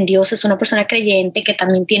en Dios, es una persona creyente, que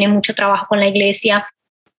también tiene mucho trabajo con la iglesia,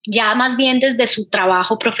 ya más bien desde su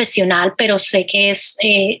trabajo profesional, pero sé que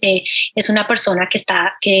es una persona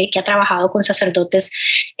que ha trabajado con sacerdotes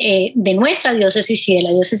de nuestra diócesis y de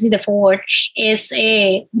la diócesis de Fort Worth, es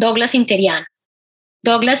Douglas Interiano.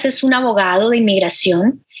 Douglas es un abogado de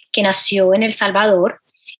inmigración que nació en El Salvador,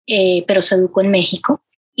 pero se educó en México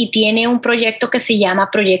y tiene un proyecto que se llama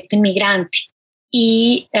Proyecto Inmigrante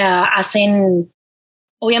y hacen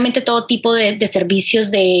obviamente todo tipo de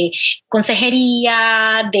servicios de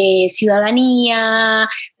consejería, de ciudadanía,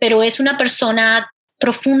 pero es una persona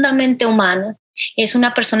profundamente humana, es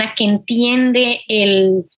una persona que entiende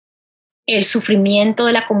el sufrimiento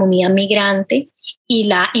de la comunidad migrante y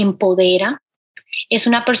la empodera. Es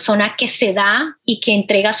una persona que se da y que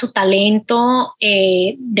entrega su talento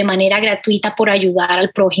de manera gratuita por ayudar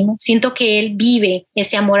al prójimo. Siento que él vive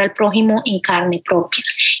ese amor al prójimo en carne propia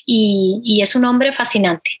y es un hombre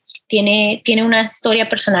fascinante. Tiene una historia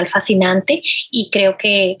personal fascinante y creo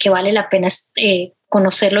que vale la pena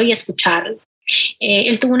conocerlo y escucharlo.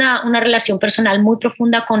 Él tuvo una relación personal muy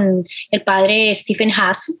profunda con el padre Stephen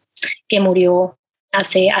Hasu, que murió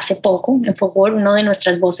hace poco en Fort Worth, una de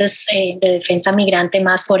nuestras voces de defensa migrante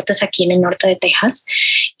más fuertes aquí en el norte de Texas.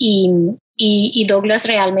 Y Douglas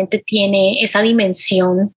realmente tiene esa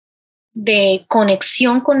dimensión de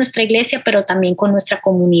conexión con nuestra iglesia, pero también con nuestra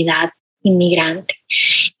comunidad inmigrante.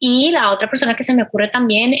 Y la otra persona que se me ocurre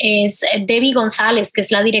también es Debbie González, que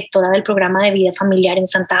es la directora del programa de vida familiar en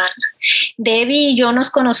Santa Ana. Debbie y yo nos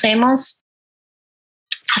conocemos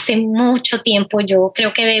hace mucho tiempo. Yo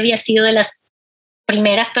creo que Debbie ha sido de las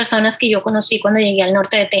primeras personas que yo conocí cuando llegué al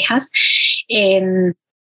norte de Texas.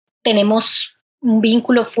 Tenemos un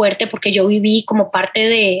vínculo fuerte porque yo viví como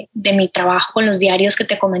parte de mi trabajo con los diarios que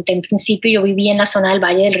te comenté en principio. Yo viví en la zona del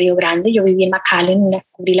Valle del Río Grande, yo viví en McAllen,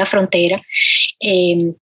 cubrí la frontera.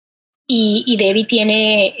 Y Debbie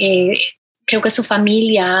tiene creo que su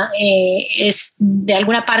familia es de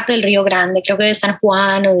alguna parte del Río Grande, creo que de San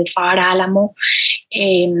Juan o de Far Álamo.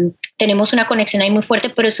 Tenemos una conexión ahí muy fuerte,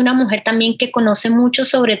 pero es una mujer también que conoce mucho,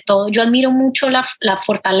 sobre todo, yo admiro mucho la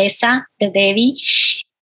fortaleza de Debbie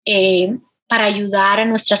para ayudar a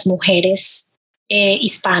nuestras mujeres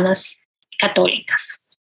hispanas católicas.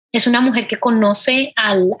 Es una mujer que conoce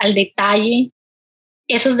al detalle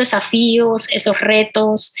esos desafíos, esos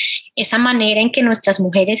retos, esa manera en que nuestras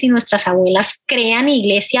mujeres y nuestras abuelas crean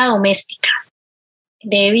iglesia doméstica.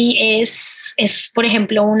 Debbie es, por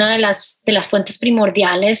ejemplo, una de las fuentes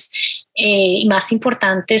primordiales y más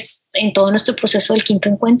importantes en todo nuestro proceso del quinto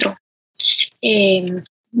encuentro.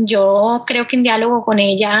 Yo creo que un diálogo con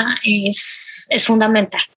ella es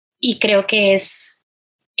fundamental y creo que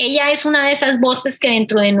ella es una de esas voces que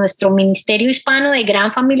dentro de nuestro ministerio hispano, de gran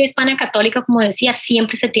familia hispana católica, como decía,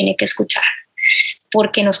 siempre se tiene que escuchar,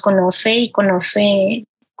 porque nos conoce y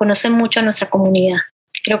conoce mucho a nuestra comunidad.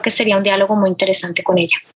 Creo que sería un diálogo muy interesante con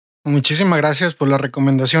ella. Muchísimas gracias por las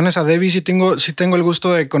recomendaciones. A Debbie sí tengo el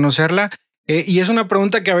gusto de conocerla. Y es una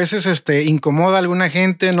pregunta que a veces incomoda a alguna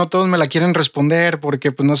gente. No todos me la quieren responder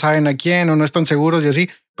porque pues, no saben a quién o no están seguros y así.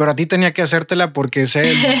 Pero a ti tenía que hacértela porque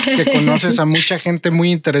sé que conoces a mucha gente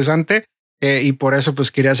muy interesante y por eso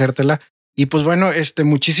pues quería hacértela. Y pues bueno,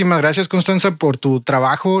 muchísimas gracias, Constanza, por tu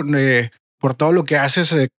trabajo, por todo lo que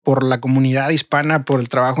haces por la comunidad hispana, por el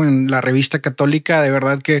trabajo en la revista católica. De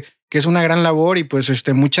verdad que es una gran labor y pues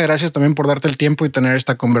muchas gracias también por darte el tiempo y tener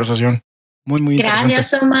esta conversación. Muy, muy interesante.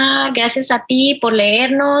 Gracias, Omar. Gracias a ti por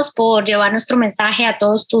leernos, por llevar nuestro mensaje a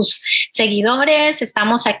todos tus seguidores.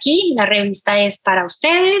 Estamos aquí. La revista es para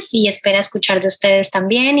ustedes y espera escuchar de ustedes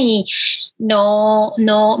también. Y no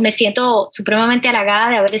me siento supremamente halagada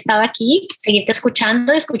de haber estado aquí, seguirte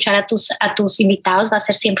escuchando, escuchar a tus invitados va a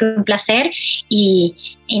ser siempre un placer.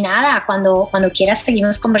 Y nada, cuando quieras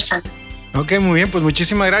seguimos conversando. Ok, muy bien, pues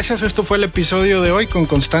muchísimas gracias. Esto fue el episodio de hoy con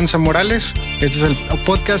Constanza Morales. Este es el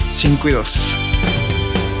podcast 5 y 2.